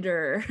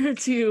surrender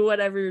to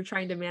whatever you're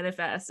trying to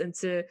manifest, and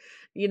to,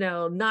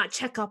 not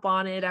check up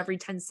on it every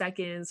 10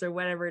 seconds or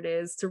whatever it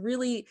is, to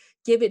really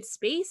give it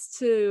space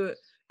to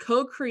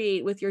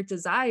co-create with your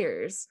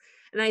desires.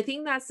 And I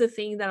think that's the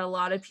thing that a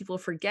lot of people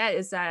forget,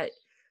 is that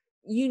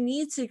you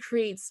need to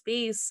create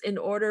space in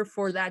order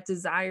for that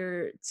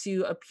desire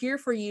to appear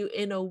for you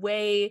in a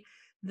way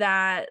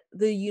that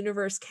the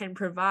universe can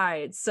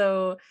provide.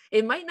 So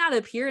it might not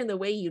appear in the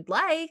way you'd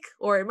like,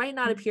 or it might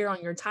not appear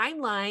on your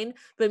timeline,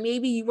 but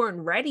maybe you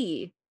weren't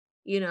ready,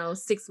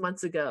 6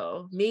 months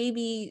ago.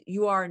 Maybe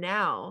you are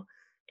now.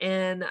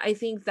 And I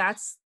think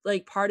that's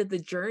like part of the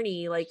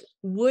journey. Like,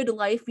 would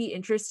life be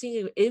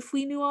interesting if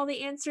we knew all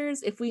the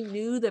answers, if we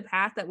knew the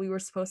path that we were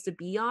supposed to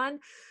be on?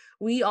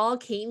 We all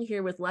came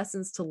here with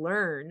lessons to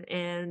learn.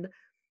 And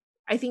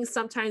I think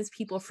sometimes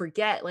people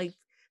forget, like,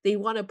 they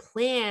want a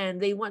plan,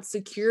 they want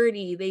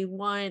security, they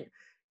want,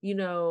 you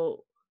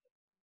know,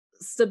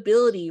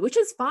 stability, which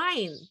is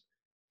fine.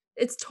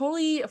 It's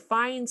totally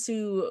fine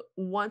to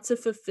want to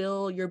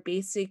fulfill your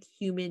basic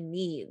human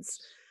needs.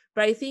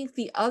 But I think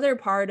the other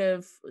part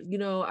of,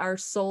 our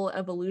soul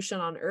evolution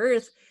on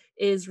earth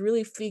is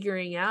really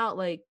figuring out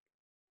like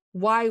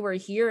why we're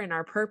here and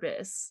our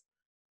purpose.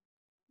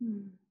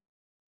 Mm.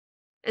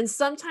 And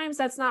sometimes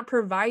that's not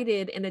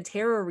provided in a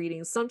tarot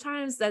reading.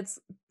 Sometimes that's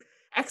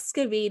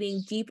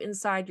excavating deep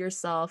inside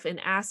yourself and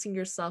asking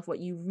yourself what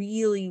you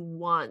really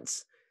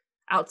want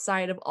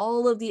outside of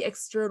all of the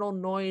external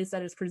noise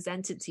that is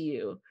presented to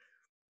you.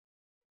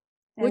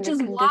 And Which the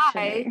is why,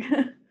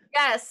 conditioning.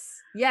 yes,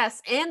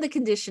 yes, and the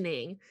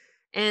conditioning.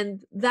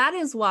 And that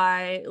is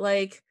why,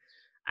 like,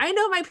 I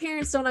know my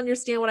parents don't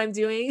understand what I'm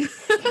doing.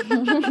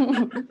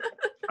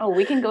 Oh,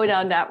 we can go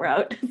down that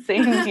route.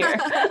 Same here.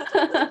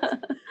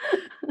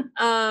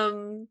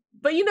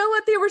 But you know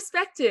what? They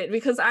respect it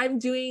because I'm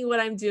doing what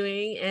I'm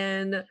doing.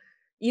 And,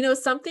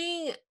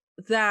 something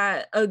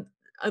that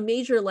a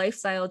major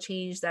lifestyle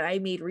change that I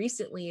made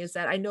recently is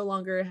that I no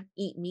longer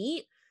eat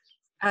meat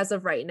as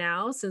of right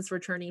now since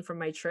returning from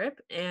my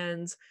trip.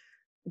 And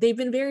they've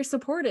been very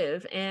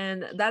supportive,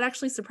 and that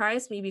actually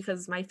surprised me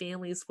because my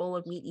family is full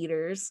of meat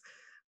eaters.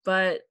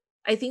 But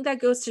I think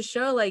that goes to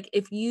show, like,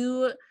 if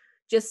you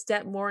just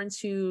step more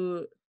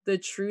into the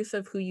truth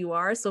of who you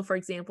are. So for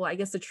example, I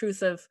guess the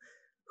truth of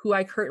who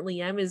I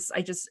currently am is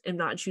I just am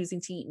not choosing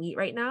to eat meat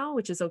right now,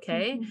 which is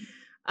okay. Mhm.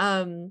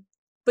 um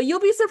but you'll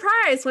be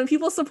surprised when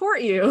people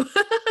support you.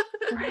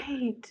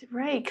 Right,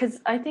 right. Because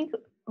I think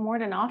more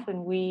than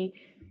often we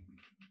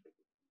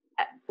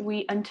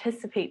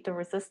anticipate the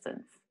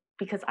resistance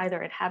because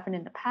either it happened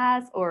in the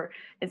past or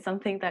it's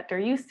something that they're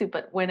used to.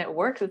 But when it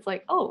works, it's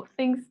like, oh,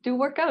 things do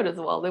work out as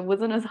well. It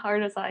wasn't as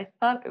hard as I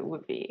thought it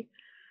would be.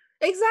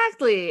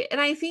 Exactly.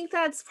 And I think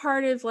that's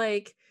part of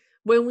like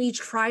when we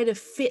try to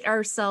fit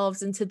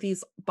ourselves into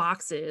these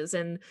boxes.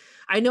 And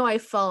I know I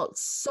felt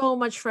so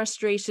much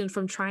frustration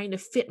from trying to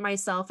fit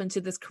myself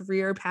into this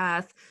career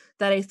path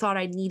that I thought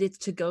I needed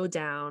to go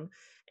down.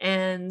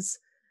 And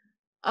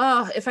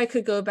oh, if I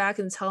could go back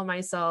and tell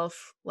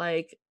myself,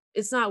 like,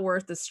 it's not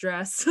worth the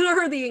stress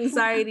or the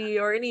anxiety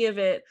or any of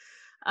it.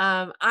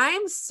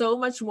 I'm so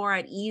much more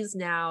at ease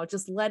now,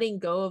 just letting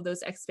go of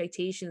those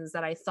expectations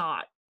that I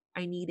thought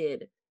I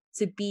needed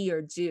to be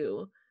or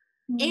do.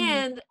 Mm.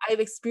 And I've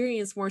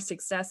experienced more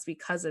success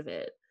because of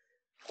it.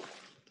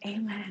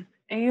 Amen.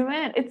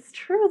 Amen. It's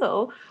true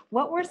though.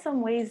 What were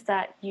some ways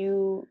that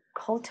you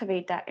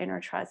cultivate that inner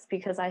trust?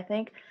 Because I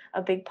think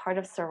a big part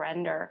of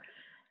surrender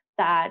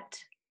that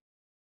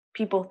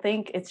people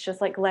think it's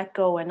just like let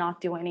go and not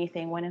do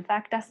anything, when in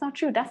fact that's not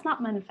true. That's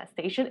not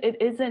manifestation.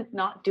 It isn't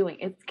not doing,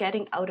 it's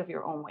getting out of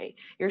your own way.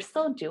 You're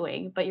still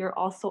doing, but you're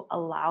also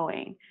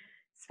allowing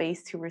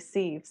space to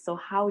receive. So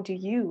how do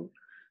you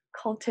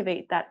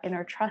cultivate that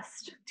inner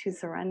trust to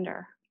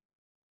surrender?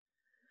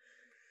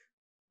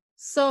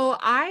 So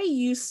I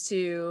used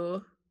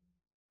to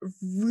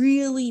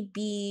really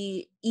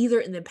be either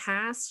in the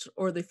past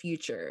or the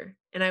future.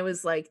 And I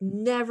was like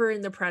never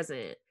in the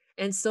present.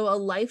 And so a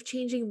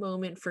life-changing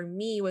moment for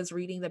me was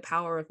reading The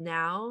Power of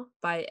Now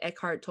by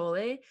Eckhart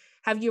Tolle.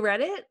 Have you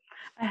read it?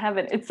 I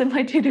haven't. It's in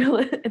my to-do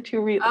list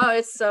to read Oh, list.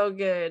 it's so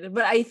good.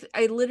 But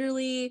I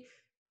literally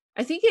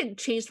I think it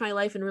changed my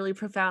life in really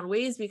profound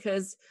ways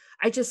because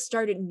I just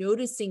started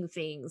noticing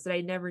things that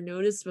I never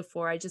noticed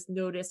before. I just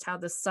noticed how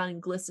the sun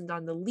glistened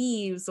on the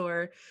leaves,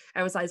 or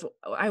I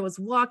was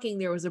walking,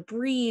 there was a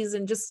breeze,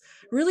 and just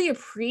really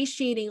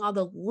appreciating all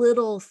the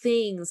little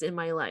things in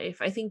my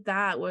life. I think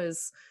that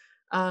was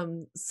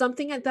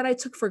something that I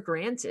took for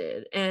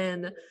granted,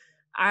 and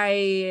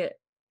I,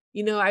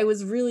 I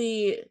was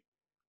really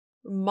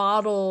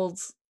modeled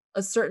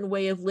a certain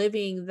way of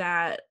living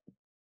that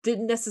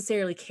didn't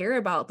necessarily care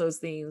about those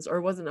things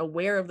or wasn't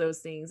aware of those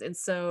things. And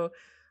so,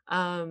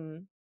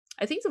 um,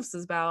 I think this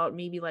was about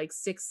maybe like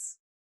 6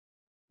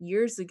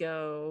 years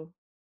ago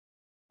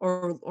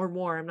or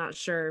more, I'm not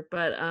sure,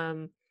 but,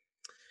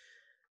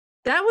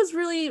 that was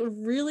really,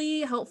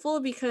 really helpful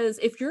because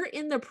if you're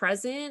in the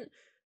present,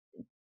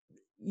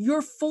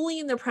 you're fully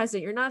in the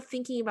present. You're not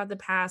thinking about the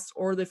past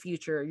or the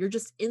future. You're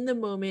just in the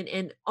moment.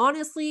 And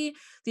honestly,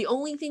 the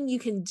only thing you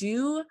can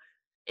do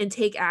and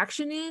take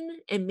action in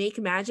and make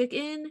magic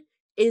in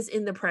is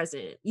in the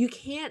present. You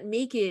can't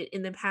make it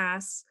in the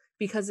past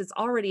because it's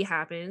already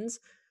happened,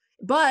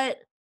 but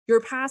your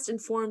past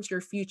informs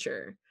your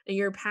future and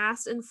your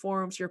past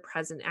informs your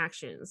present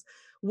actions.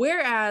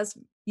 Whereas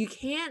you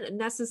can't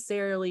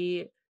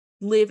necessarily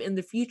live in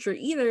the future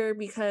either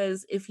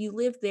because if you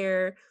live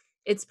there,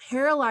 it's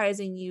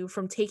paralyzing you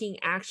from taking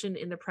action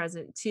in the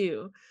present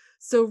too.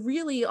 So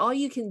really all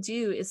you can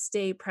do is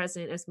stay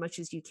present as much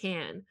as you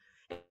can.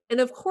 And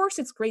of course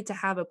it's great to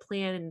have a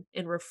plan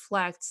and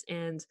reflect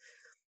and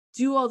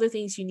do all the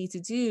things you need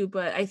to do,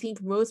 but I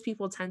think most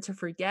people tend to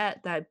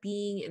forget that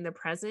being in the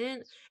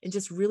present and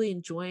just really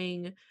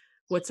enjoying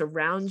what's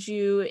around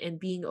you and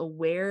being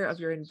aware of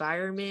your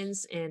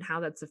environments and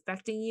how that's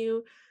affecting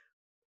you,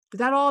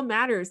 that all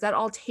matters. That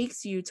all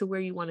takes you to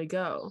where you want to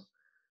go.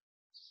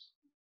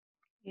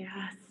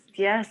 Yes,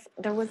 yes.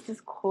 There was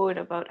this quote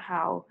about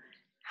how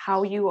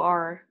you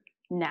are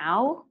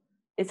now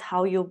is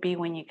how you'll be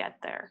when you get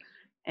there.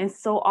 And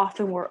so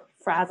often we're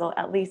frazzled.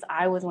 At least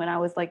I was when I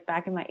was like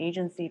back in my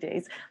agency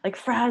days, like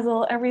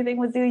frazzled, everything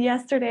was due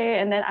yesterday.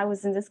 And then I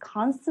was in this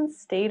constant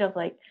state of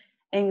like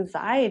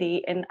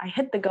anxiety. And I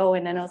hit the go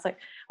and then I was like,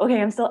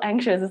 okay, I'm still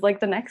anxious. It's like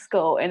the next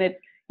go. And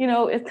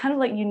it's kind of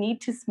like you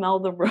need to smell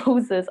the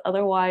roses.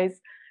 Otherwise,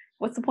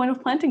 what's the point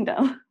of planting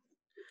them?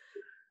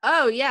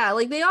 Oh yeah,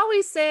 like they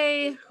always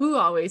say, who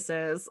always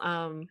says,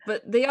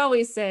 but they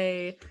always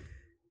say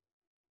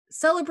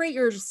celebrate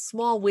your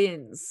small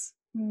wins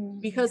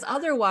because Yeah.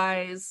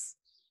 otherwise,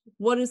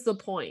 what is the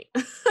point?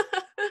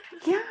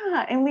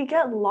 Yeah, and we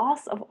get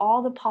lost of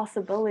all the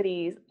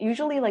possibilities,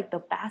 usually like the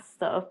best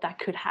stuff that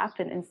could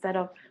happen instead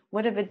of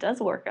what if it does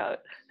work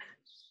out?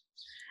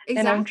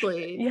 And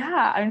Exactly.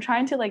 yeah, I'm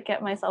trying to like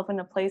get myself in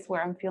a place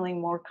where I'm feeling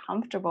more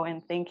comfortable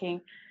in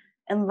thinking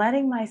and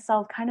letting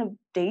myself kind of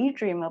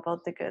daydream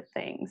about the good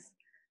things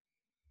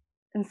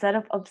instead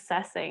of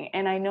obsessing.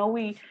 And I know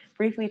we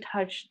briefly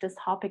touched this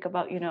topic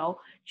about,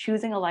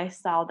 choosing a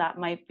lifestyle that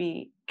might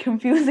be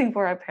confusing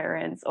for our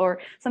parents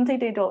or something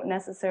they don't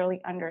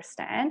necessarily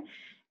understand.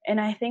 And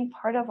I think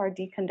part of our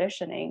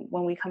deconditioning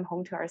when we come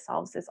home to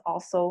ourselves is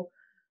also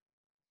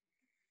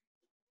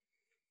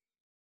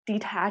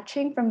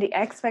detaching from the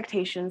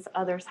expectations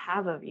others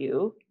have of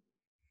you.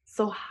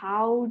 So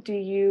how do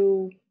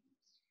you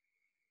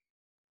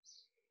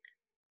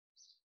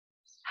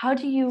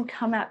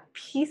come at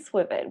peace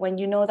with it when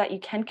you know that you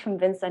can't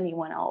convince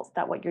anyone else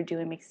that what you're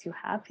doing makes you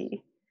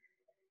happy?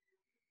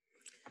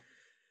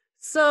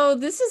 So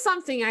this is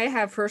something I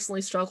have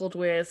personally struggled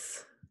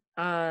with,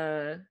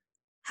 uh,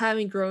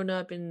 having grown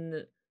up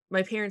in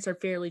my parents are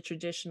fairly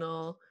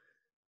traditional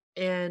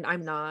and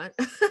I'm not.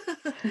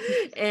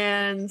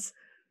 And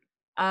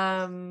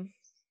um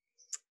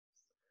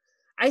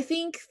I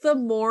think the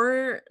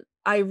more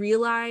I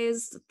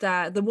realized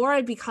that the more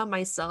I become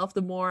myself,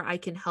 the more I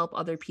can help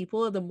other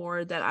people, the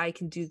more that I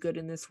can do good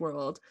in this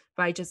world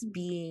by just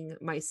being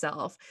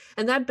myself.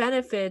 And that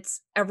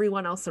benefits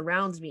everyone else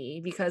around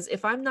me because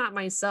if I'm not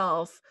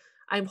myself,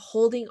 I'm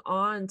holding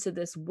on to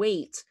this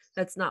weight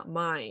that's not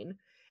mine.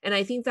 And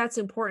I think that's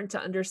important to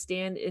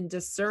understand and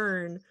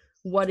discern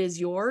what is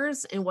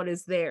yours and what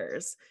is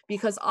theirs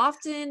because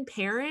often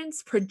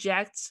parents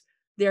project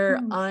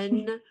their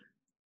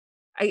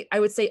I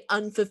would say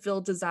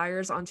unfulfilled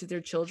desires onto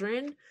their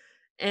children,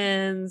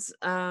 and,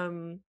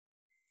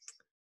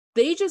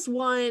 they just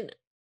want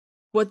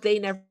what they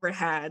never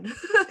had,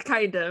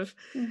 kind of,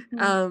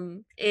 Mhm.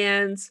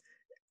 and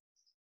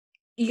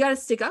you gotta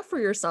stick up for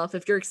yourself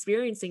if you're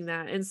experiencing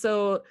that, and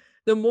so,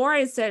 the more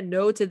I said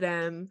no to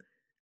them,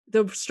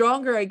 the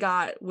stronger I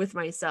got with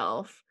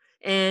myself,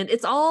 and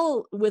it's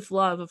all with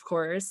love, of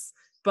course,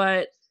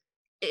 but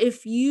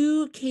if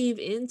you cave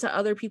into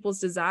other people's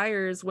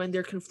desires when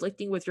they're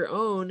conflicting with your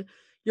own,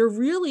 you're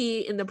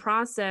really in the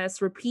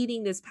process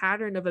repeating this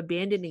pattern of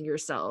abandoning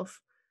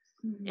yourself.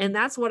 And Mhm.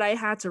 that's what I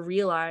had to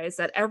realize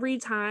that every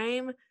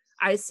time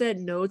I said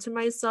no to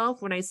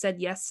myself when I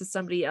said yes to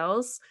somebody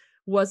else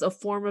was a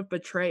form of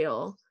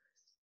betrayal.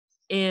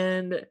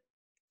 And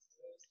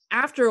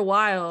after a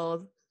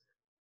while,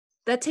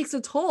 that takes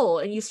a toll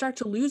and you start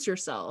to lose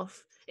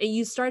yourself. and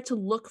you start to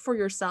look for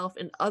yourself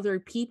in other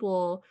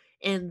people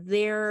and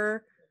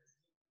their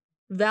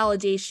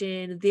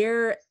validation,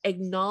 their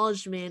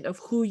acknowledgement of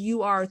who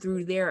you are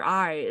through their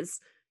eyes,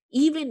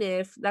 even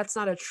if that's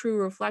not a true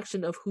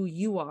reflection of who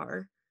you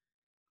are.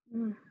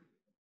 Mm,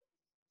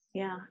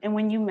 yeah. And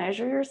when you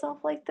measure yourself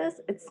like this,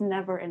 it's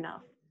never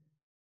enough.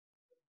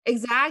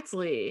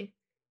 Exactly.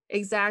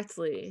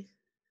 Exactly.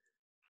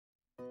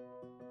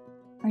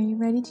 Are you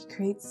ready to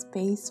create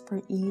space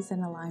for ease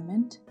and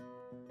alignment?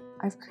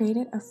 I've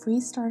created a free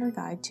starter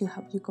guide to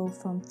help you go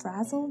from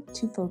frazzled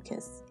to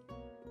focus.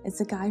 It's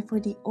a guide for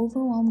the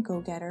overwhelmed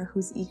go-getter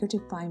who's eager to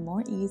find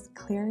more ease,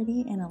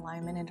 clarity, and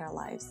alignment in their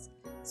lives,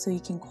 so you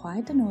can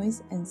quiet the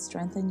noise and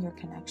strengthen your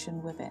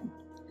connection within.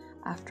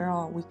 After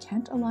all, we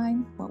can't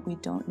align what we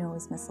don't know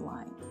is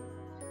misaligned.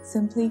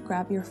 Simply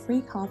grab your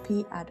free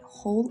copy at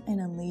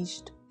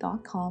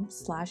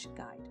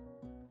wholeandunleashed.com/guide.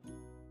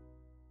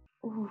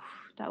 Oof,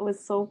 that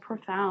was so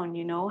profound,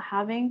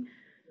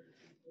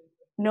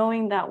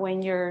 knowing that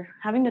when you're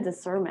having the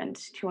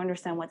discernment to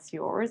understand what's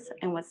yours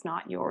and what's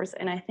not yours.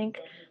 And I think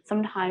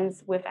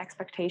sometimes with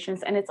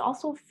expectations, and it's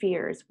also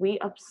fears, we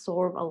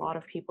absorb a lot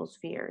of people's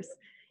fears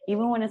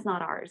even when it's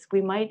not ours.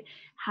 We might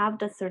have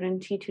the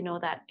certainty to know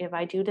that if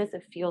I do this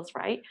it feels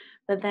right,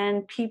 but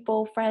then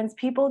friends,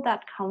 people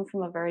that come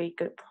from a very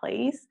good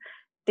place,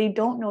 they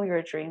don't know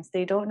your dreams,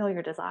 they don't know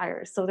your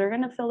desires, so they're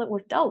going to fill it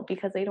with doubt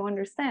because they don't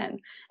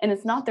understand. And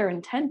it's not their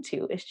intent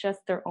to, it's just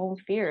their own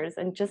fears.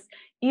 And just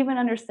even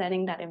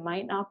understanding that it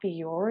might not be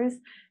yours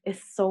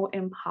is so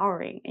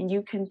empowering. And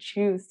you can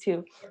choose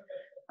to,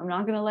 I'm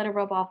not going to let it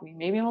rub off me.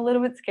 Maybe I'm a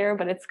little bit scared,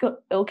 but it's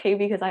okay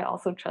because I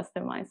also trust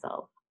in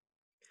myself.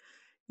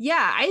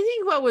 Yeah, I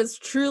think what was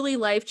truly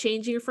life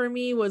changing for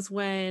me was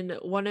when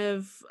one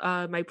of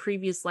my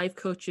previous life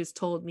coaches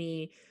told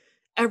me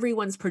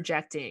everyone's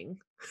projecting.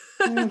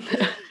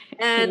 Mm.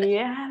 and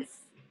Yes.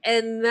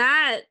 and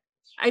that,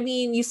 I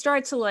mean, you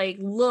start to like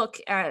look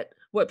at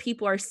what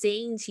people are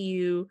saying to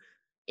you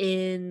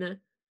in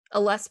a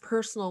less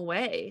personal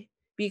way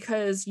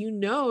because you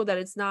know that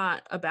it's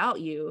not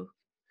about you.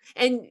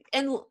 And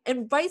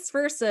vice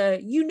versa,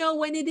 you know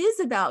when it is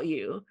about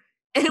you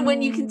and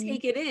when you can Mm,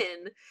 take it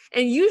in.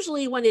 And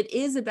usually when it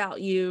is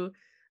about you,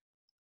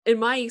 in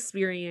my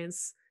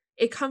experience,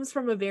 it comes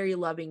from a very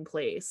loving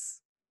place.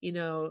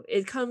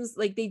 It comes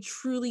like they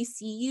truly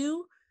see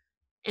you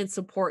and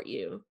support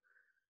you.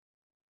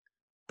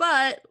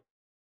 But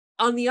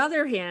on the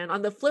other hand,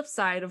 on the flip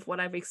side of what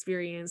I've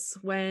experienced,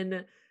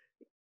 when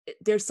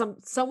there's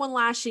someone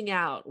lashing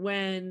out,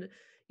 when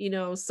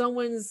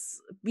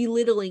someone's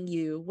belittling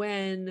you,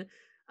 when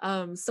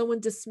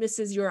someone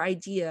dismisses your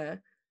idea,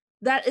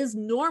 that is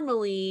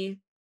normally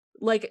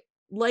like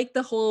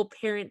the whole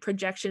parent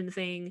projection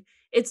thing.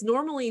 It's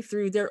normally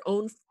through their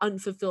own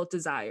unfulfilled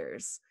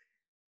desires.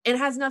 It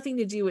has nothing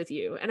to do with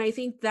you, and I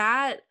think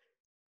that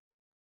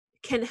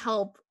can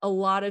help a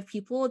lot of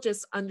people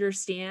just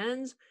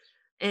understand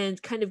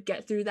and kind of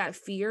get through that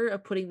fear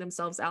of putting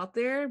themselves out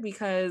there,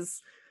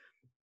 because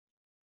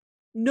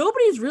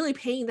nobody's really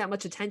paying that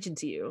much attention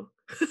to you.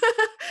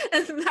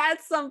 And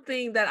that's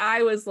something that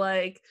I was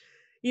like,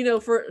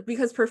 for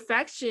because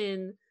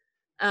perfection,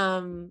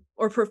 or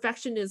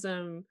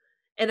perfectionism,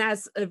 and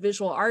as a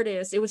visual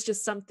artist, it was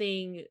just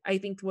something I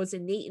think was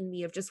innate in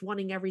me of just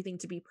wanting everything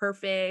to be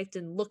perfect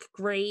and look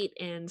great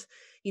and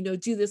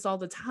do this all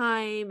the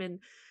time. And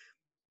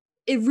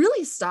it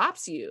really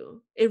stops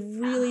you. It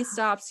really yeah.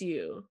 stops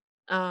you.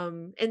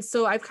 And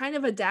so I've kind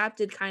of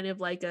adapted kind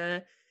of like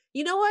a,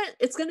 you know what?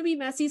 It's going to be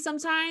messy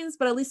sometimes,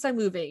 but at least I'm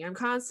moving. I'm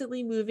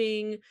constantly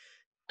moving.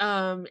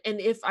 And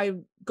if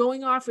I'm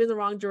going off in the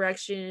wrong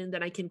direction,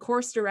 then I can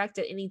course direct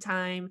at any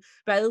time.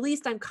 But at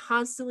least I'm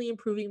constantly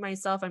improving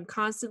myself. I'm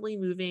constantly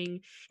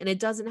moving, and it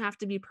doesn't have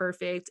to be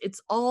perfect.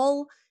 It's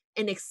all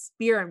an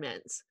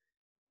experiment.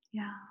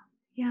 Yeah.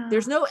 Yeah.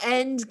 There's no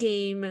end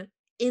game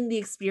in the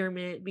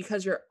experiment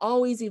because you're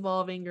always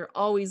evolving, you're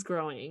always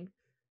growing.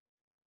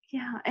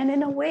 Yeah. And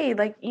in a way,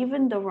 like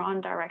even the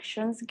wrong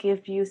directions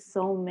give you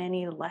so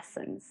many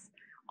lessons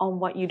on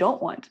what you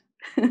don't want.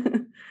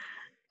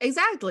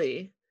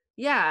 Exactly.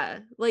 Yeah.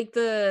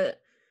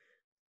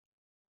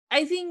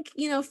 I think,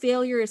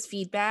 failure is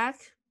feedback.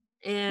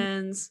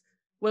 And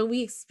when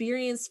we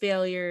experience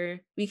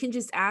failure, we can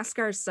just ask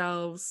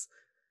ourselves,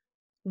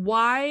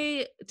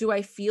 why do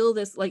I feel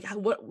this? Like,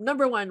 what,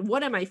 number one,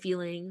 what am I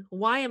feeling?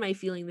 Why am I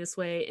feeling this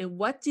way? And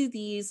what do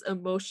these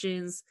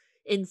emotions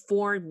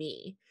inform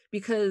me?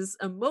 Because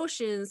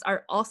emotions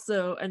are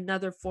also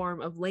another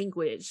form of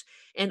language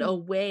and a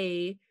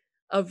way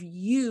of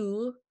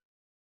you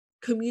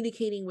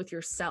communicating with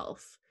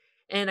yourself.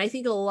 And I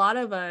think a lot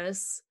of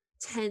us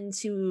tend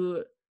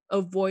to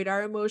avoid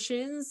our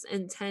emotions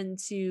and tend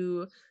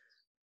to,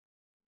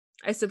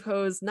 I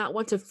suppose, not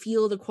want to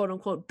feel the quote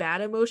unquote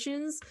bad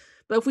emotions.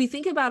 But if we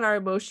think about our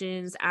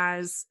emotions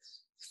as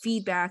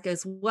feedback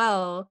as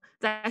well,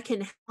 that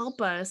can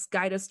help us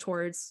guide us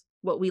towards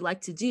what we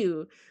like to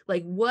do.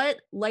 Like,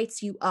 what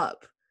lights you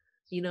up?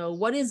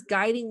 What is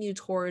guiding you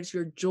towards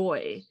your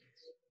joy?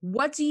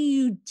 What do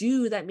you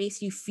do that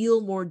makes you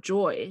feel more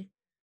joy?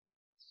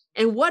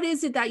 And what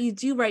is it that you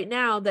do right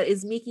now that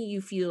is making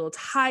you feel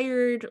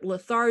tired,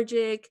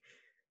 lethargic,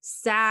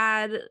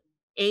 sad,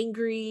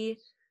 angry?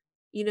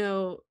 You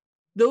know,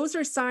 those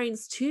are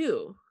signs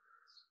too.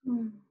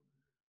 Mm.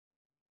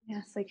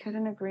 Yes, I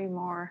couldn't agree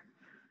more.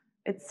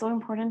 It's so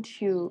important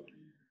to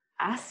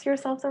ask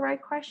yourself the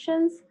right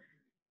questions,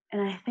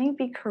 and I think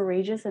be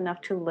courageous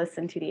enough to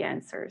listen to the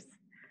answers,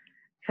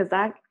 because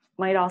that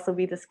might also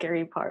be the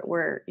scary part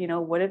where,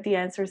 what if the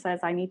answer says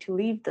I need to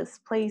leave this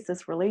place,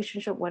 this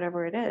relationship,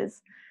 whatever it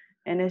is,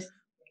 and it's,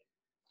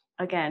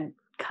 again,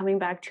 coming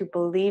back to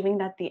believing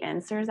that the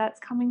answers that's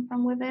coming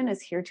from within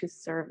is here to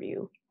serve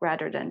you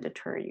rather than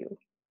deter you.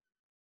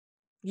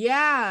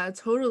 Yeah,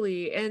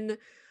 totally. And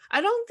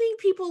I don't think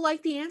people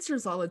like the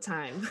answers all the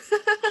time.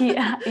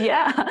 Yeah,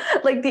 yeah.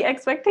 Like the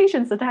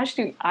expectations attached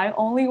to I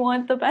only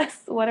want the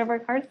best, whatever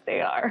cards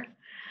they are.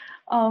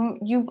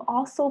 You've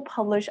also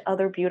published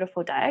other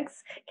beautiful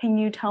decks. Can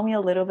you tell me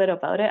a little bit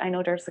about it? I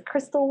know there's a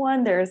crystal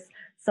one, there's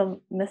some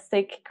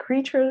mystic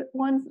creature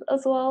ones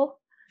as well.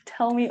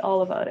 Tell me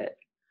all about it.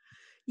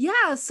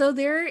 Yeah, so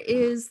there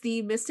is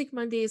the Mystic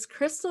Mondays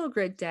Crystal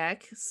Grid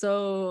deck.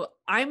 So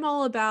I'm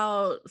all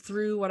about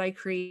through what I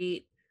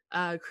create,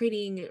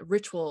 creating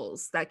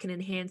rituals that can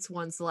enhance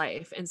one's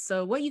life. And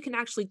so what you can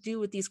actually do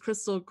with these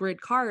crystal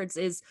grid cards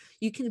is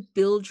you can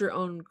build your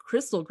own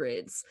crystal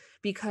grids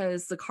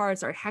because the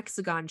cards are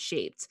hexagon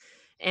shaped.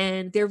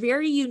 And they're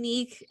very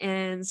unique,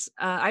 and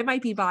I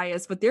might be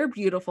biased, but they're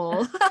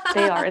beautiful.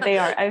 They are, they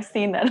are. I've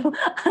seen them.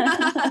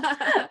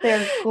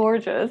 They're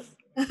gorgeous.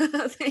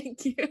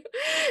 Thank you.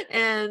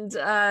 And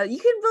you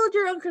can build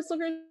your own crystal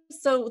grid.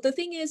 So the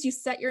thing is, you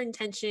set your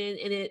intention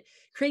and it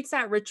creates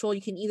that ritual.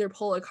 You can either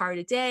pull a card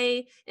a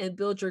day and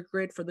build your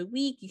grid for the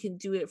week. You can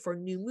do it for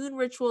new moon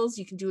rituals.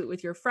 You can do it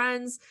with your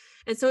friends.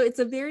 And so it's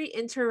a very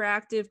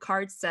interactive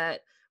card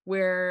set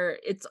where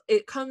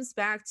it comes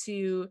back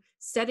to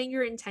setting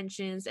your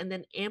intentions and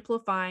then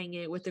amplifying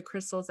it with the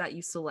crystals that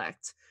you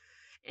select.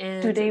 Do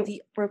And they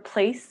the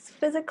replace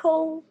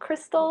physical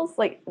crystals?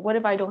 Like, what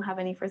if I don't have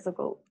any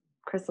physical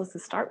crystals to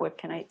start with?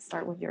 Can I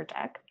start with your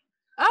deck?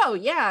 Oh,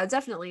 yeah,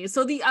 definitely.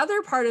 So the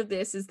other part of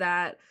this is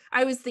that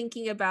I was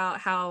thinking about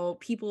how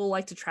people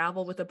like to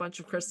travel with a bunch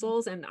of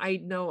crystals, and I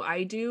know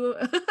I do.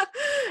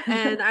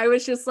 And I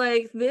was just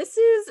like, this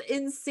is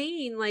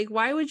insane. Like,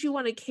 why would you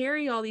want to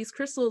carry all these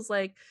crystals?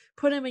 Like,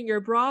 put them in your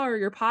bra or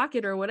your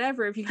pocket or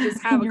whatever if you could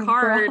just have In a your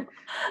bra. card.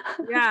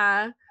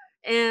 Yeah.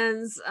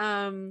 And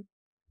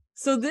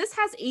so this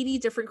has 80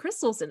 different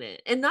crystals in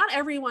it, and not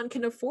everyone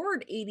can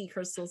afford 80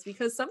 crystals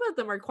because some of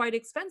them are quite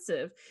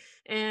expensive.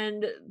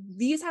 And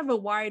these have a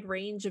wide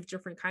range of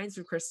different kinds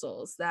of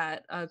crystals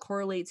that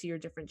correlate to your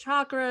different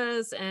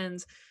chakras,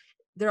 and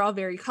they're all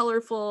very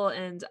colorful.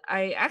 And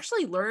I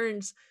actually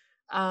learned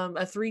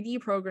a 3D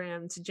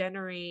program to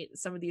generate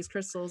some of these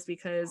crystals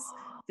because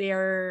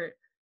they're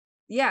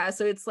yeah,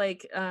 so it's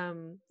like,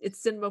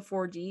 it's Cinema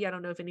 4D. I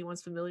don't know if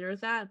anyone's familiar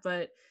with that,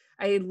 but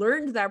I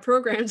learned that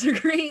program to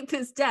create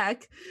this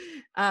deck,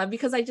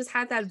 because I just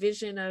had that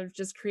vision of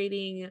just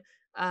creating,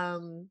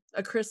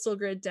 a crystal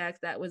grid deck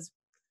that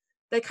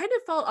kind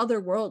of felt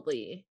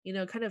otherworldly,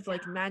 kind of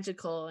like Yeah.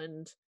 magical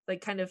and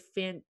like kind of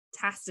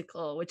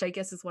fantastical, which I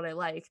guess is what I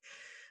like.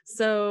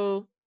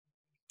 So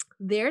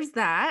there's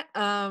that.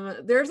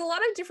 There's a lot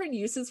of different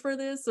uses for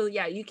this. So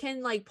yeah, you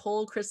can like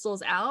pull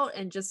crystals out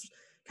and just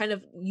kind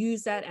of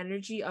use that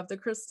energy of the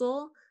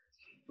crystal.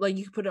 Like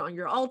you can put it on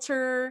your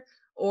altar,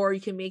 or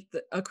you can make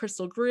a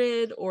crystal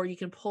grid, or you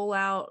can pull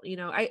out,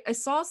 I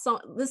saw some,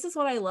 this is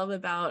what I love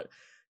about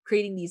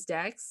creating these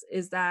decks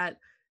is that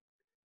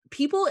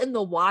people in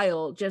the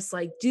wild just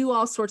like do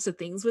all sorts of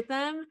things with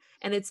them,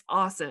 and it's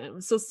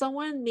awesome. So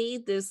someone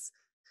made this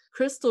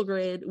crystal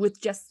grid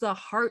with just the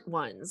heart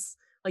ones,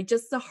 like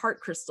just the heart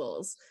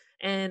crystals.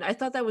 And I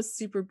thought that was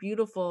super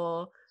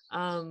beautiful,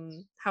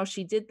 how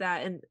she did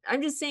that. And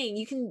I'm just saying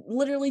you can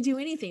literally do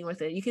anything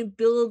with it. You can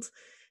build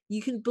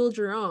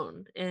your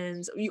own,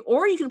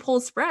 or you can pull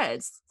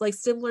spreads like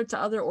similar to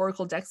other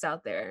oracle decks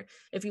out there.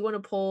 If you want to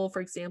pull, for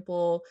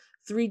example,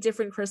 three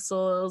different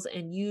crystals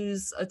and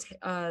use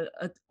a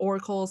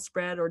oracle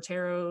spread or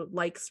tarot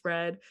like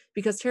spread,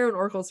 because tarot and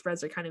oracle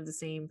spreads are kind of the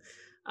same.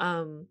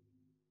 um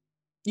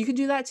you can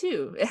do that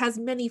too. It has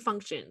many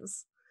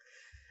functions.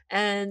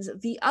 And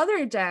the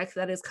other deck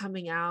that is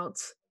coming out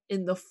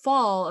in the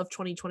fall of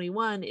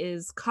 2021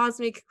 is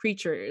Cosmic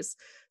Creatures.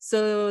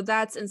 So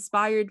that's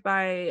inspired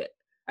by,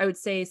 I would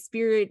say,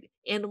 spirit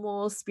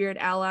animals, spirit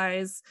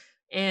allies.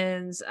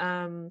 And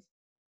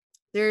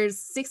there's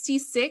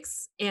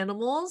 66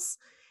 animals,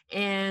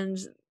 and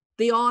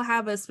they all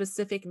have a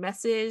specific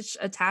message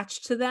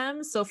attached to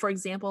them. So for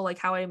example, like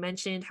how I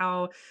mentioned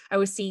how I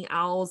was seeing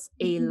owls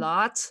a Mhm.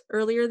 lot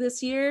earlier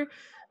this year,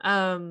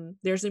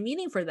 there's a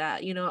meaning for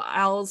that.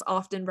 Owls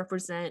often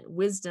represent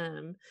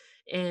wisdom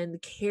and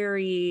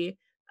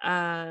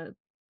uh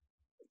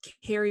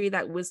carry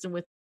that wisdom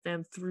with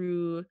them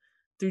through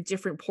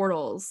different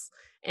portals.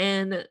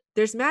 And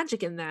there's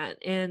magic in that.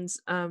 And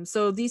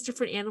so these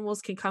different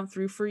animals can come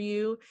through for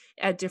you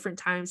at different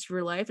times of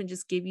your life and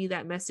just give you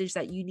that message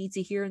that you need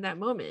to hear in that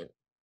moment.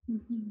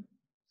 Mhm.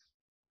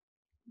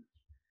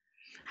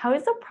 How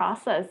is the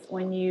process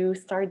when you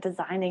start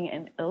designing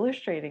and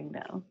illustrating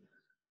them?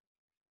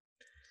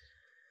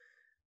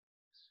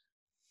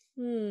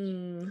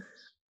 Hmm.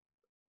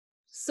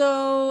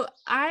 So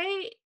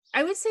I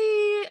would say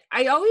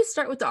I always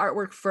start with the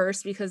artwork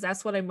first because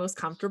that's what I'm most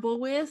comfortable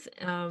with.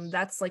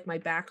 That's like my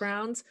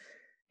background.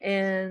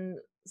 And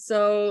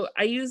so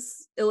I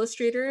use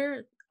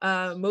Illustrator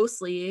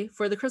mostly.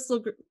 For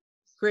the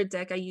grid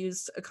deck. I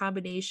used a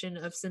combination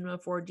of Cinema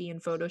 4D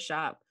and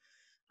Photoshop.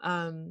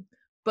 Um,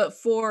 but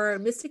for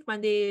Mystic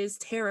Mondays,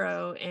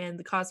 Tarot, and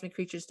the Cosmic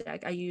Creatures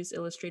deck, I use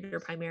Illustrator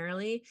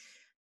primarily.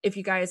 If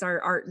you guys are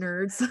art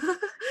nerds,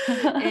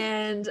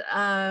 and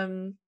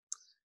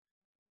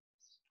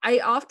I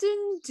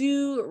often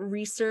do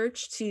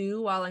research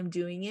too while I'm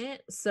doing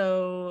it.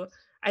 So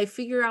I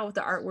figure out what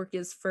the artwork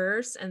is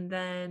first, and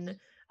then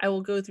I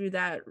will go through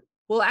that.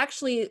 Well,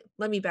 actually,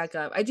 let me back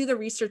up. I do the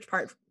research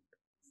part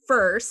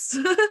first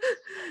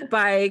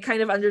by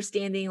kind of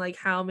understanding like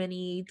how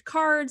many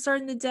cards are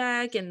in the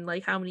deck and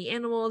like how many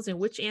animals and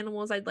which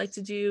animals I'd like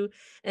to do.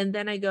 And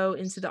then I go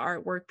into the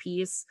artwork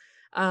piece.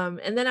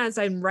 And then as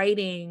I'm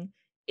writing,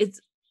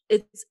 it's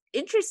it's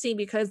interesting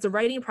because the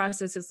writing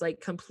process is like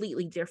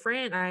completely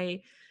different.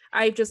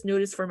 I've just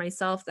noticed for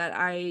myself that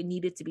I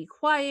needed to be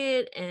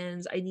quiet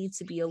and I need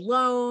to be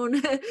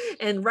alone.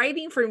 And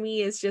writing for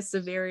me is just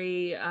a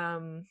very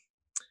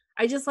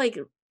I just like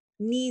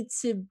need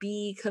to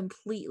be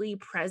completely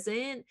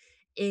present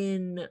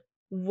in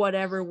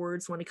whatever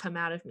words want to come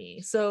out of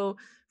me. So,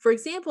 for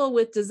example,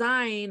 with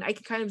design, I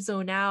can kind of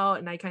zone out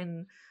and I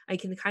can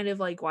kind of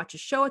like watch a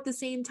show at the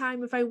same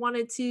time if I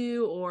wanted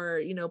to,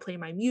 or play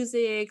my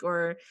music,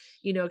 or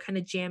kind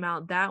of jam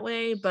out that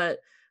way. But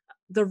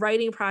the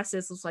writing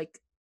process was like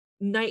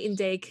night and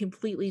day,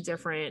 completely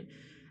different.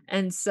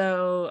 And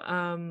so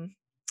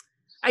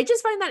I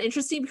just find that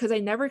interesting because I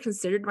never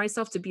considered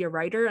myself to be a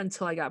writer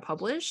until I got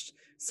published.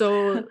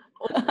 So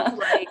only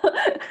like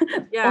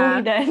Only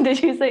yeah. then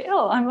did you say,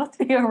 "Oh, I must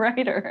be a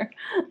writer."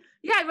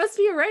 Yeah, I must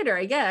be a writer,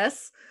 I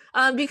guess.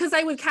 Because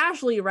I would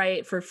casually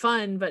write for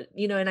fun, but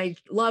and I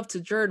love to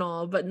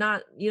journal, but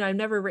not, I've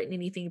never written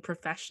anything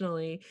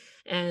professionally.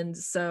 And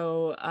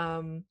so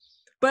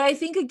but I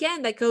think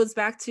again that goes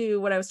back to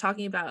what I was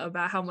talking about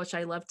how much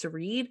I love to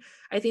read.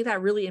 I think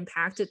that really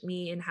impacted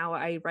me in how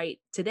I write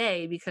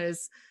today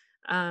because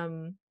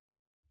um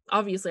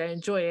obviously I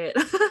enjoy it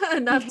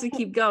enough to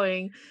keep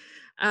going.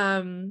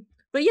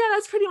 But yeah,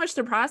 that's pretty much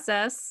the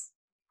process.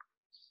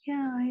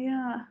 Yeah,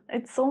 yeah.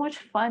 It's so much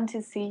fun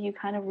to see you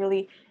kind of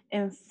really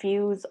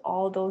infuse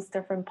all those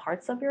different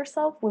parts of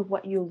yourself with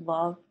what you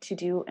love to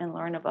do and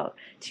learn about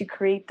to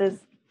create this,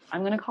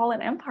 I'm going to call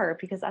it empire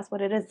because that's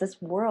what it is,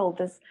 this world,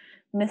 this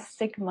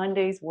Mystic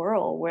Mondays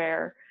world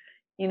where,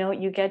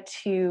 you get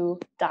to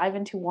dive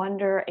into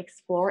wonder,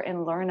 explore,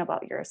 and learn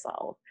about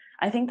yourself.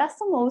 I think that's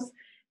the most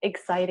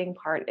exciting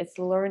part. It's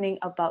learning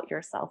about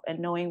yourself and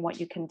knowing what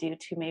you can do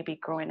to maybe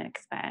grow and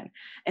expand.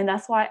 And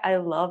that's why I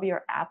love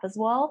your app as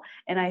well.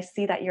 And I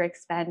see that you're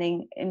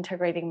expanding,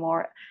 integrating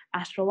more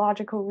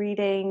astrological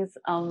readings,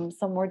 some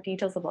more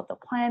details about the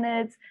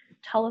planets.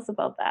 Tell us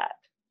about that.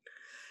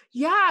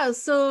 Yeah,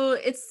 so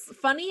it's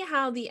funny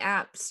how the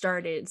app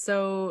started.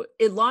 So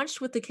it launched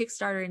with the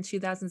Kickstarter in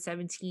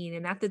 2017.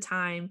 And at the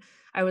time,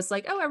 I was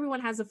like, oh,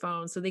 everyone has a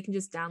phone. So they can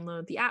just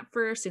download the app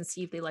first and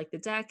see if they like the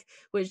deck,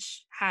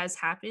 which has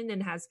happened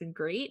and has been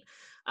great.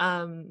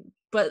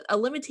 But a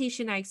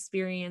limitation I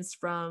experienced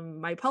from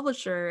my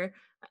publisher,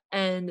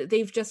 and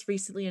they've just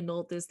recently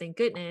annulled this, thank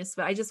goodness,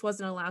 but I just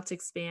wasn't allowed to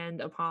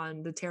expand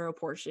upon the tarot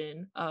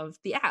portion of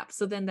the app.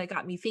 So then that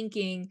got me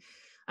thinking,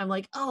 I'm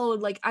like, "Oh,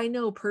 like, I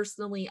know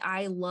personally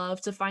I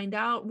love to find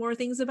out more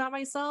things about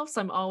myself."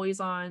 So I'm always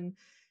on,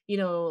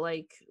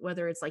 like,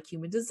 whether it's like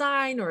human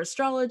design or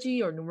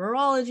astrology or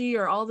numerology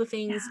or all the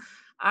things, Yeah.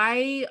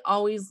 I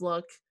always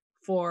look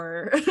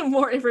for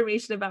more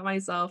information about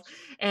myself.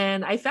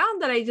 And I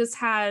found that I just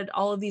had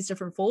all of these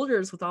different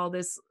folders with all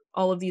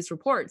of these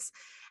reports.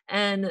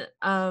 And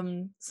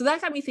so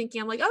that got me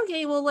thinking, I'm like,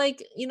 okay, well,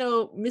 like,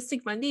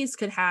 Mystic Mondays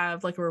could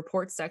have like a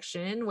report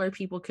section where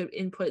people could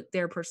input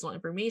their personal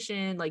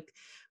information, like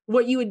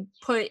what you would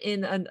put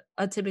in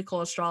a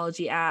typical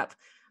astrology app,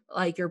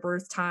 like your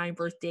birth time,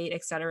 birth date,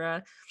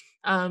 etc.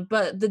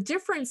 But the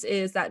difference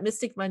is that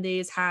Mystic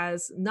Mondays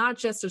has not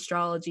just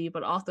astrology,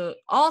 but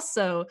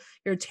also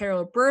your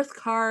tarot birth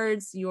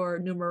cards, your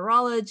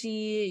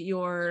numerology,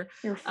 your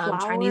Your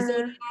Chinese flower.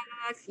 zodiac,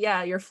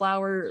 yeah, your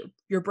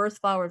birth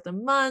flower of the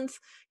month,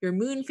 your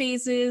moon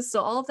phases.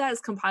 So all of that is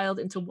compiled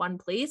into one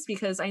place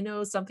because I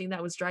know something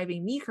that was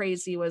driving me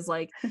crazy was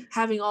like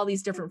having all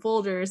these different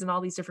folders and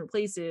all these different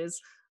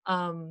places.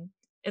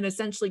 And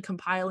essentially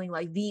compiling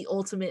like the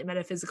ultimate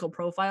metaphysical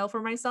profile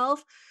for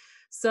myself.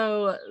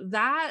 So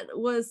that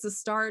was the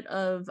start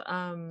of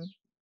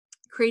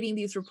creating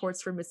these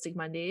reports for Mystic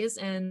Mondays.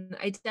 And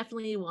I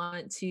definitely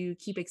want to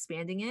keep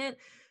expanding it.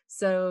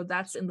 So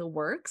that's in the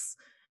works.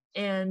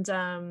 And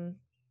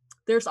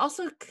there's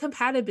also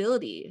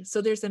compatibility.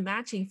 So there's a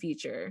matching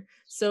feature.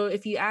 So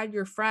if you add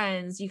your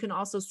friends, you can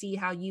also see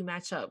how you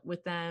match up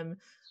with them,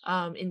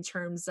 in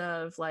terms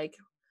of like,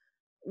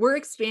 we're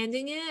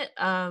expanding it.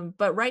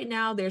 But right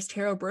now there's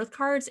tarot birth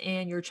cards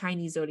and your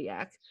Chinese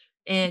zodiac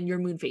and your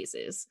moon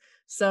phases.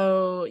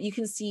 So you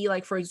can see,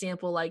 like, for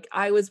example, like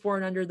I was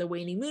born under the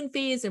waning moon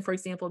phase, and for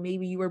example,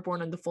 maybe you were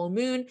born on the full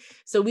moon.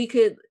 So we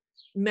could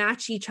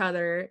match each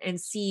other and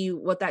see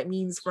what that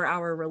means for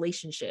our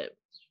relationship.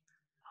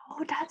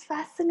 Oh, that's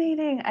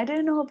fascinating. I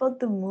didn't know about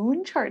the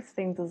moon charts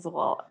things as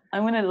well.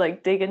 I'm gonna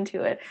like dig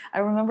into it. I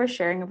remember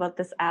sharing about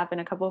this app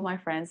and a couple of my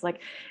friends, like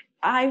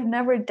I've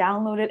never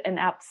downloaded an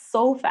app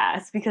so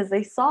fast because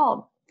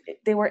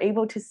they were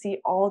able to see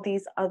all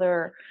these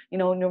other,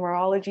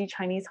 numerology,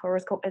 Chinese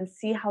horoscope and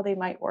see how they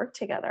might work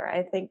together.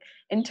 I think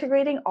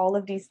integrating all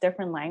of these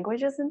different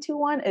languages into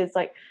one is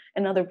like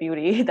another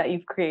beauty that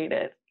you've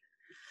created.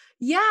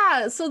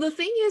 Yeah. So the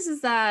thing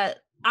is that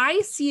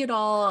I see it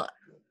all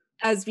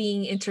as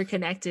being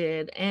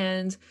interconnected.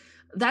 And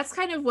that's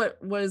kind of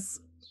what was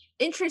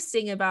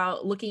interesting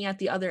about looking at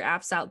the other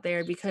apps out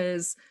there,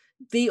 because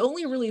they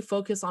only really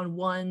focus on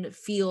one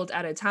field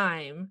at a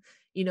time,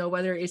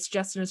 whether it's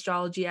just an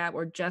astrology app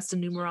or just a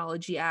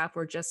numerology app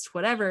or just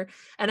whatever.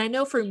 And I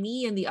know for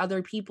me and the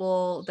other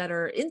people that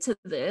are into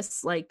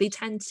this, like they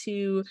tend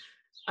to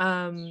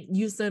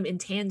use them in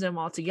tandem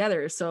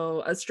altogether.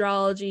 So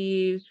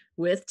astrology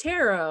with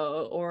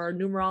tarot, or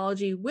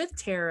numerology with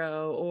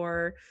tarot,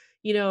 or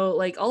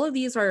like all of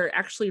these are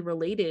actually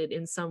related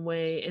in some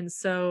way. And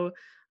so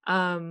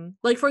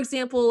like for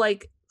example,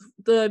 like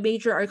the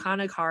major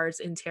arcana cards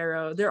in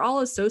tarot, they're all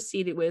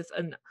associated with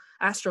an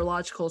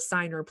astrological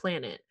sign or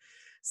planet.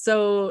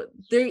 So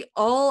they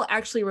all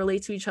actually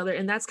relate to each other,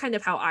 and that's kind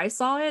of how I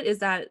saw it, is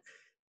that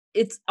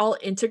it's all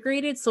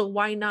integrated. So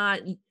why not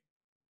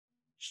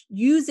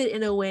use it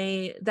in a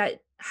way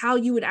that how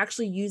you would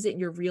actually use it in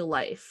your real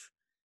life.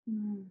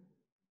 Mm,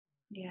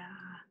 yeah.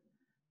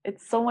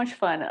 It's so much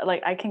fun.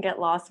 Like I can get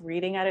lost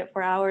reading at it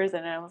for hours,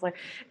 and I was like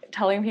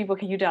telling people,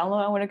 "Can you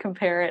download? I want to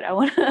compare it. I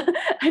want to.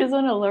 I just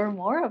want to learn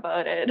more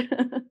about it."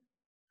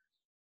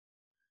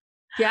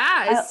 Yeah,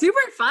 I, it's super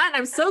fun.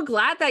 I'm so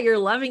glad that you're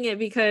loving it,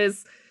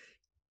 because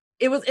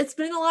it's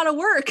been a lot of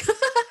work.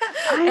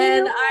 I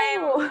And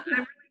know. I'm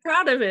really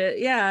proud of it.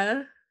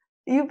 Yeah.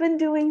 You've been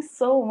doing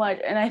so much,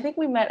 and I think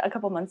we met a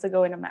couple months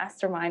ago in a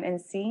mastermind,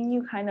 and seeing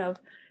you kind of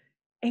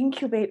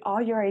incubate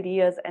all your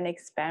ideas and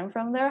expand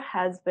from there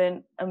has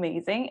been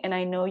amazing. And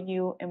I know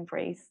you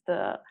embrace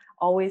the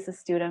always a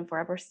student,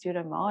 forever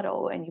student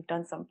model, and you've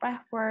done some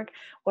breath work.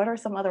 What are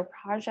some other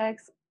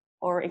projects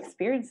or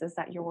experiences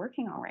that you're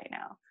working on right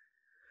now?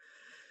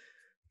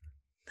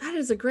 That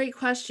is a great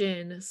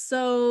question.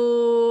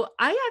 So,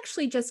 I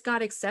actually just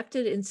got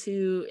accepted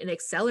into an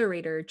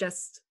accelerator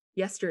just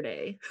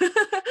yesterday. So,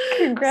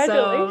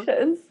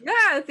 Congratulations.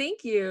 yeah,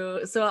 thank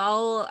you.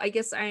 So I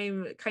guess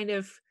I'm kind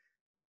of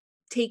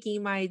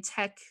taking my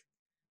tech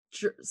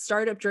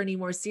startup journey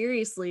more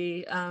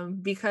seriously,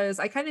 because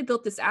I kind of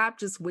built this app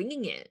just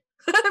winging it.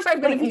 If I'm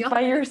going to be Like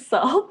by honest.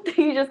 yourself?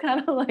 Do you just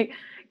kind of like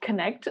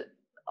connect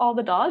all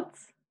the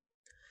dots?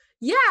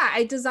 Yeah,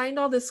 I designed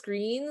all the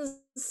screens.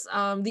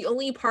 The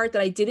only part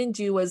that I didn't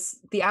do was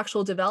the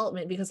actual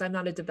development, because I'm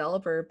not a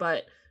developer,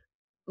 but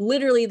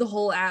literally the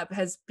whole app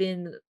has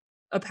been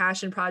a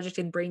passion project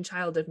and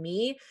brainchild of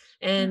me.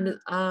 And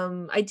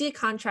Yeah. I did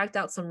contract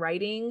out some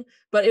writing,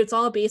 but it's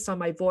all based on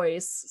my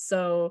voice.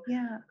 So,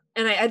 Yeah.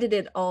 and I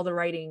edited all the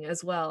writing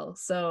as well.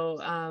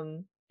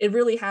 So it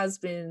really has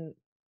been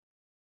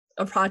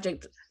a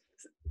project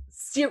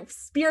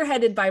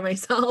spearheaded by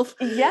myself.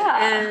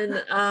 Yeah.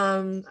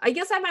 And I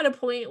guess I'm at a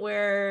point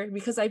where,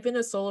 because I've been a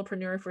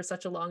solopreneur for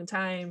such a long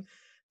time,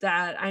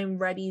 that I'm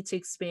ready to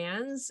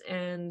expand.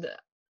 And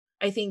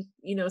I think,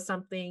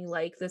 something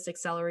like this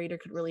accelerator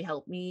could really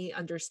help me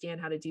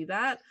understand how to do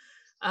that.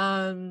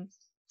 um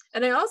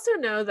and I also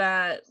know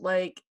that,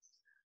 like,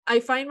 I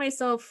find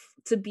myself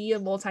to be a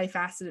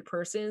multifaceted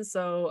person.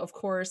 So, of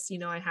course,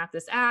 I have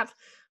this app,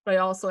 but I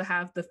also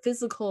have the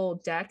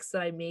physical decks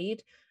that I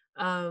made.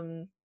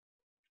 Um,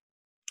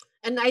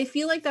 and I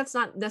feel like that's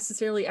not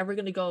necessarily ever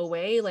going to go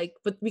away, like,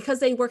 but because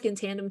they work in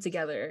tandem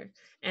together,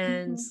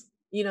 and,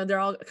 Mhm. they're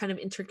all kind of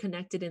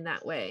interconnected in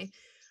that way.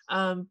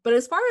 But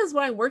as far as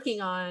what I'm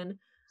working on,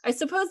 I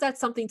suppose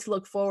that's something to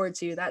look forward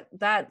to.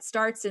 That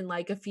starts in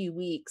like a few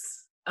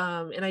weeks.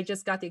 And I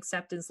just got the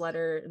acceptance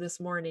letter this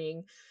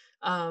morning.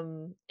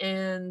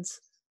 And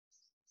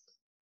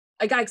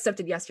I got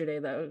accepted yesterday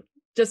though,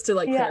 just to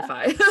like Yeah.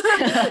 clarify.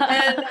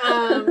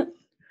 and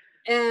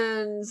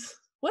and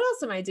what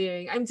else am I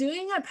doing? I'm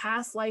doing a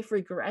past life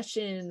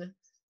regression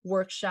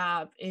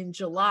workshop in Oh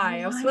July.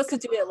 I was my supposed to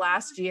god. do it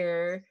last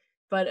year,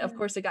 but of Yeah.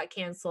 course it got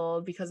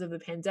canceled because of the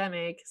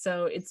pandemic.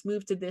 So it's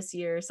moved to this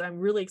year. So I'm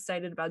really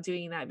excited about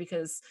doing that,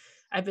 because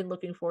I've been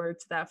looking forward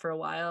to that for a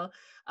while.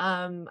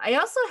 I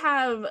also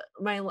have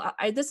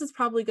this is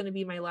probably going to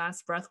be my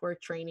last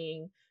breathwork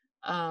training.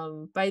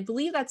 But I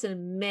believe that's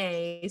in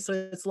May. So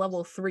it's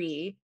level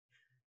 3.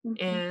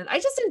 Mhm. And I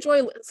just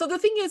enjoy, so the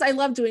thing is I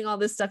love doing all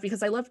this stuff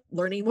because I love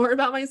learning more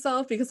about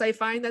myself, because I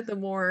find that the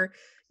more,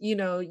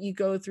 you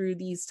go through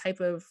these type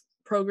of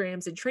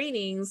programs and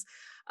trainings,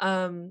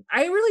 I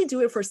really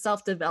do it for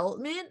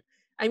self-development.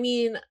 I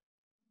mean,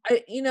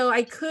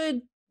 I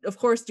could, of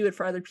course, do it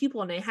for other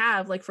people, and I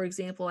have. Like, for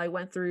example, I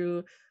went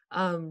through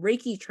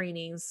Reiki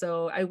training,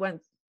 so I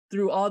went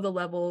through all the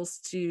levels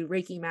to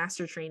Reiki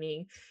master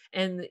training,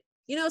 and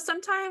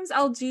sometimes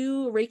I'll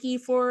do Reiki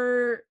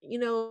for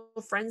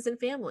friends and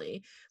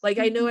family. Like,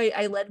 I know Mhm.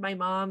 I led my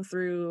mom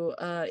through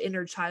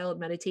inner child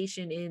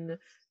meditation in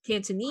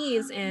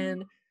Cantonese, Wow.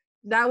 and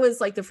that was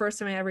like the first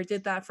time I ever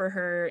did that for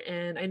her,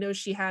 and I know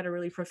she had a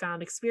really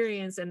profound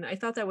experience, and I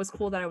thought that was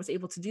cool that I was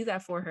able to do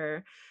that for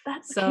her.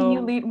 That can you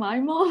So lead my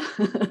mom?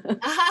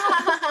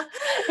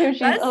 If she's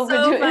that's open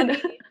so to funny.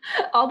 it,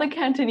 all the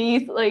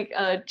Cantonese like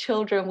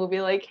children will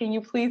be like, "Can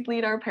you please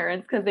lead our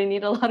parents because they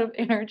need a lot of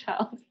inner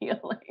child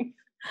healing."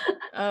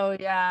 Oh,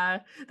 yeah.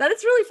 That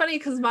is really funny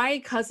because my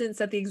cousin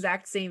said the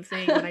exact same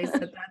thing when I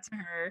said that to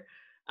her,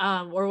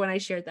 or when I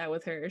shared that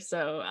with her.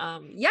 So,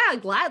 yeah,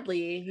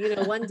 gladly,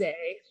 one Yeah,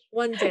 day.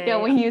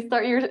 when you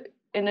start your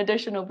an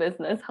additional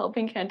business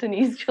helping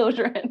Cantonese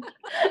children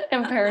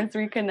and parents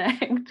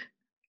reconnect.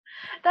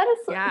 That is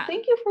Yeah.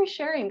 thank you for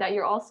sharing that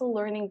you're also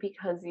learning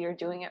because you're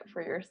doing it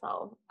for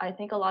yourself. I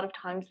think a lot of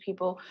times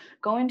people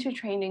go into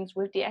trainings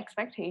with the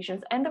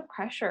expectations and the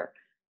pressure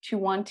to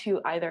want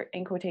to either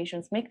in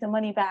quotations make the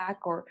money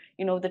back or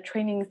the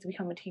training is to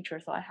become a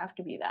teacher so I have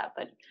to be that.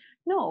 But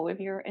no,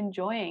 if you're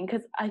enjoying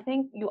because I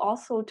think you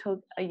also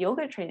took a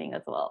yoga training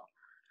as well.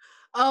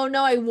 Oh,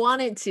 no, I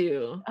wanted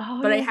to, Oh,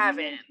 but I you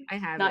haven't. wanted to. I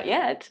Not haven't.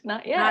 yet.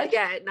 Not Not yet.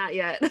 yet, not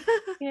yet.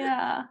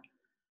 Yeah.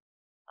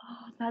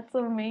 Oh, that's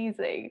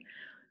amazing.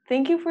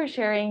 Thank you for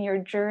sharing your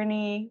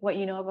journey, what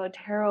you know about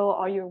tarot,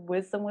 all your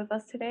wisdom with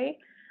us today.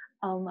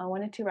 I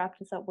wanted to wrap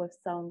this up with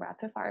some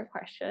rapid fire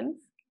questions.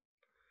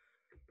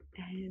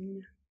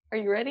 And are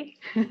you ready?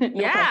 No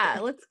Yeah,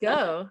 pressure. let's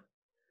go.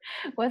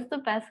 What's the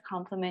best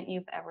compliment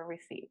you've ever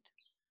received?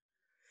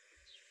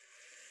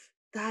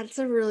 That's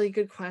a really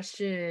good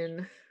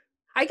question.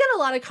 I get a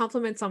lot of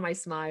compliments on my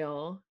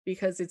smile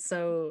because it's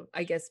so,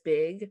 I guess,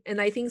 big.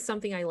 And I think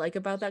something I like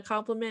about that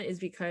compliment is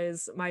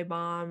because my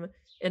mom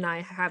and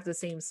I have the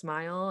same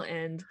smile.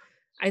 And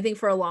I think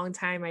for a long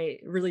time, I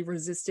really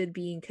resisted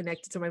being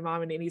connected to my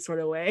mom in any sort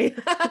of way.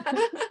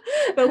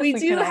 But we We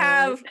do can all relate.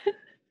 have,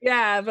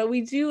 yeah, but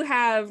we do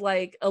have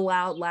like a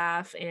loud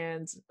laugh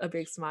and a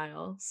big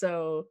smile.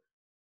 So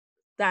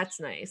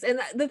that's nice. And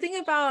the thing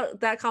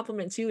about that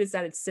compliment too is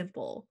that it's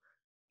simple.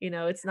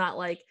 It's not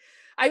like,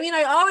 I mean,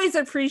 I always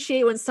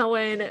appreciate when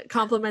someone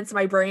compliments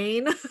my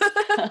brain,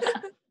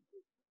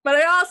 but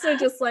I also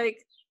just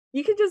like,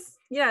 you can just,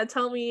 yeah,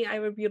 tell me I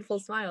have a beautiful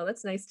smile.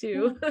 That's nice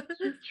too. Yeah,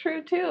 it's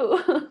true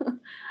too.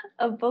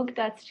 A book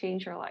that's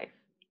changed your life.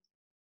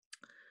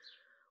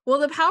 Well,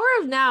 The Power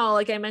of Now,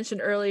 like I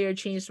mentioned earlier,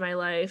 changed my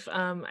life.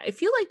 I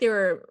feel like there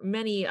were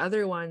many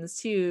other ones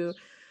too.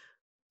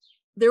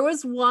 There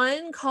was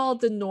one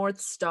called The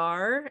North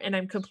Star, and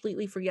I'm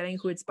completely forgetting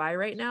who it's by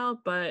right now,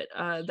 but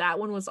that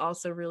one was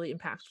also really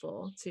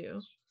impactful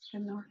too. The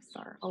North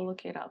Star. I'll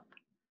look it up.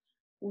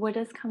 What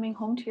does coming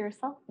home to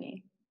yourself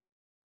mean?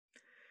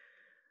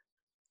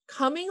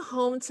 Coming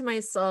home to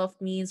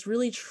myself means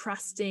really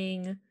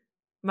trusting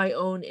my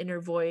own inner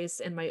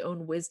voice and my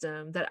own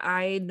wisdom, that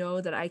I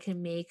know that I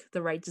can make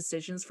the right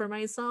decisions for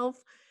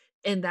myself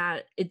and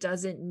that it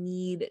doesn't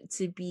need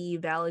to be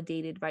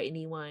validated by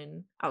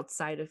anyone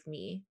outside of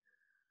me.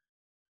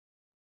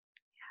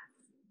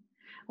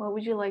 What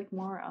would you like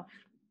more of?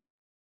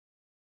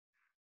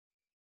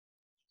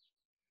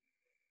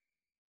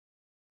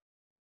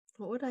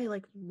 What would I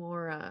like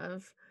more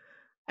of?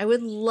 I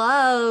would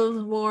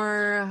love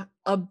more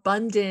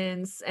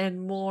abundance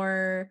and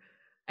more,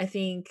 I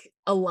think,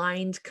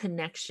 aligned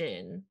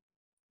connection.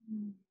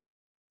 Mm.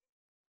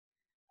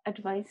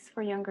 Advice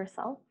for younger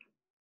self?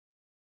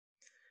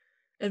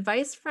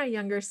 Advice for my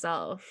younger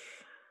self.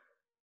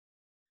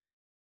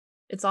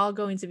 It's all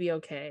going to be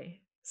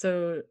okay.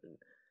 So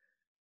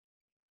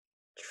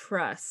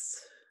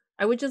trust.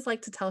 I would just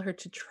like to tell her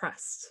to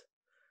trust.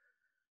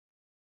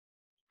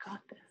 Got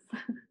this.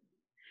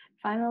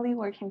 Finally,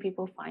 where can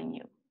people find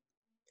you?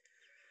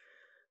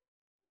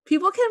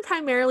 People can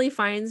primarily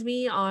find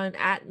me on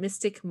at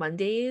Mystic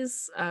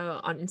Mondays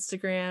on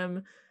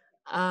Instagram.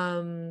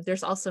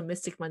 There's also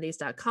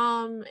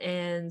mysticmondays.com,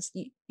 and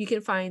you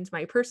can find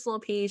my personal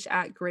page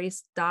at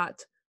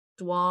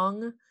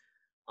grace.duong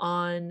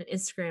on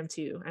Instagram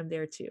too. I'm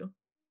there too.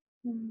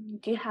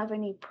 Do you have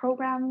any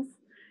programs,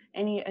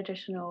 any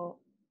additional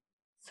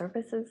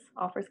services,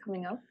 offers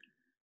coming up?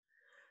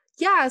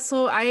 Yeah,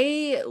 so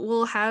I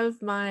will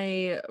have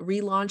my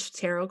relaunched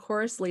tarot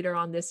course later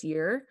on this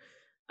year.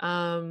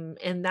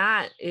 And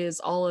that is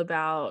all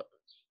about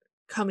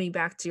coming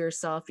back to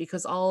yourself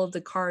because all of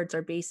the cards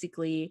are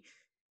basically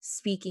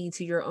speaking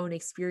to your own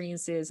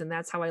experiences. And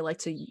that's how I like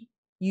to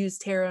use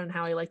tarot, and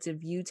how I like to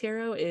view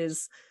tarot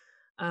is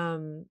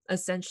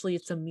essentially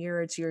it's a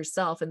mirror to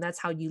yourself, and that's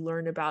how you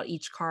learn about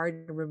each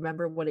card and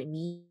remember what it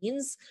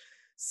means.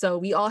 So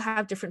we all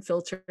have different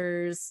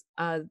filters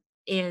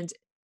and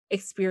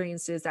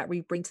experiences that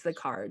we bring to the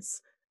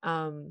cards.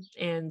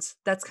 And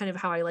that's kind of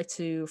how I like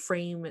to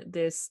frame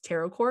this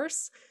tarot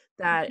course,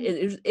 that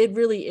it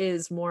really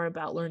is more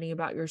about learning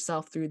about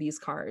yourself through these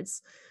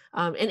cards.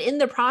 And in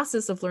the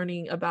process of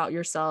learning about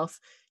yourself,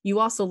 you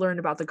also learn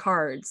about the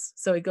cards.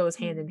 So it goes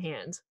hand in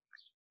hand.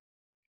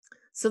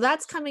 So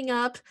that's coming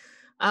up.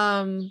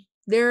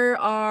 There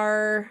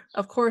are,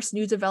 of course,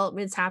 new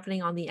developments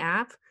happening on the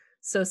app.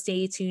 So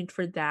stay tuned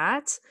for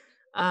that.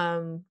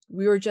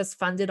 We were just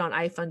funded on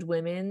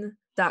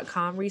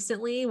ifundwomen.com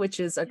recently, which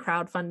is a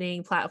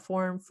crowdfunding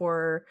platform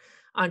for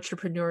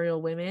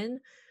entrepreneurial women.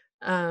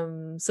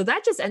 So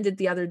that just ended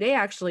the other day,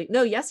 actually.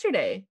 No,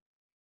 yesterday.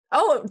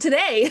 Oh,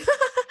 today.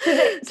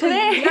 So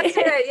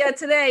yesterday, yeah,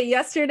 today.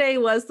 Yesterday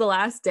was the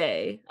last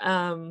day.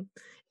 And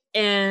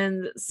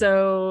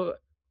so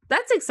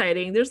that's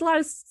exciting. There's a lot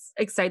of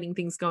exciting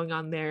things going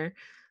on there.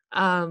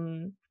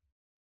 Oh,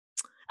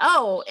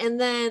 and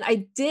then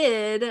I'm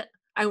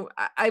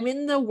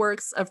in the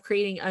works of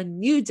creating a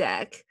new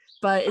deck,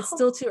 but it's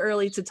still too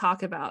early to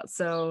talk about.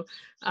 So,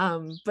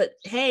 but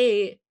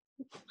hey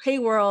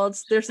world,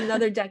 there's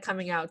another deck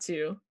coming out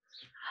too.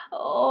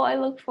 Oh, I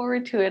look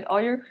forward to it.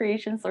 All your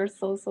creations are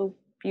so, so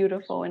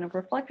beautiful and a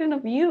reflection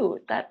of you,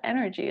 that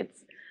energy.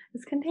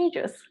 It's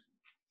contagious.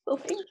 So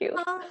thank you.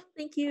 Oh,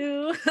 thank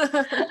you.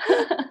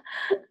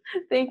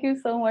 Thank you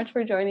so much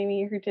for joining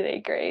me here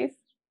today, Grace.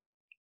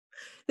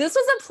 This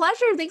was a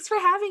pleasure. Thanks for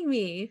having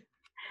me.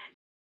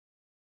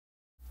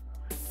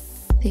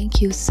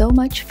 Thank you so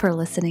much for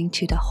listening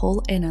to the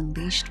Whole and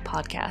Unleashed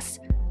podcast.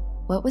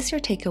 What was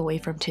your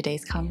takeaway from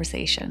today's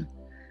conversation?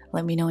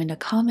 Let me know in the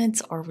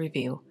comments or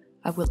review.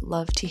 I would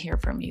love to hear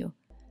from you.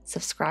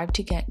 Subscribe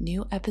to get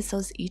new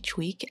episodes each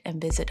week and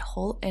visit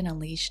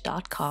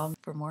wholeandunleashed.com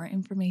for more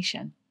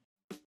information.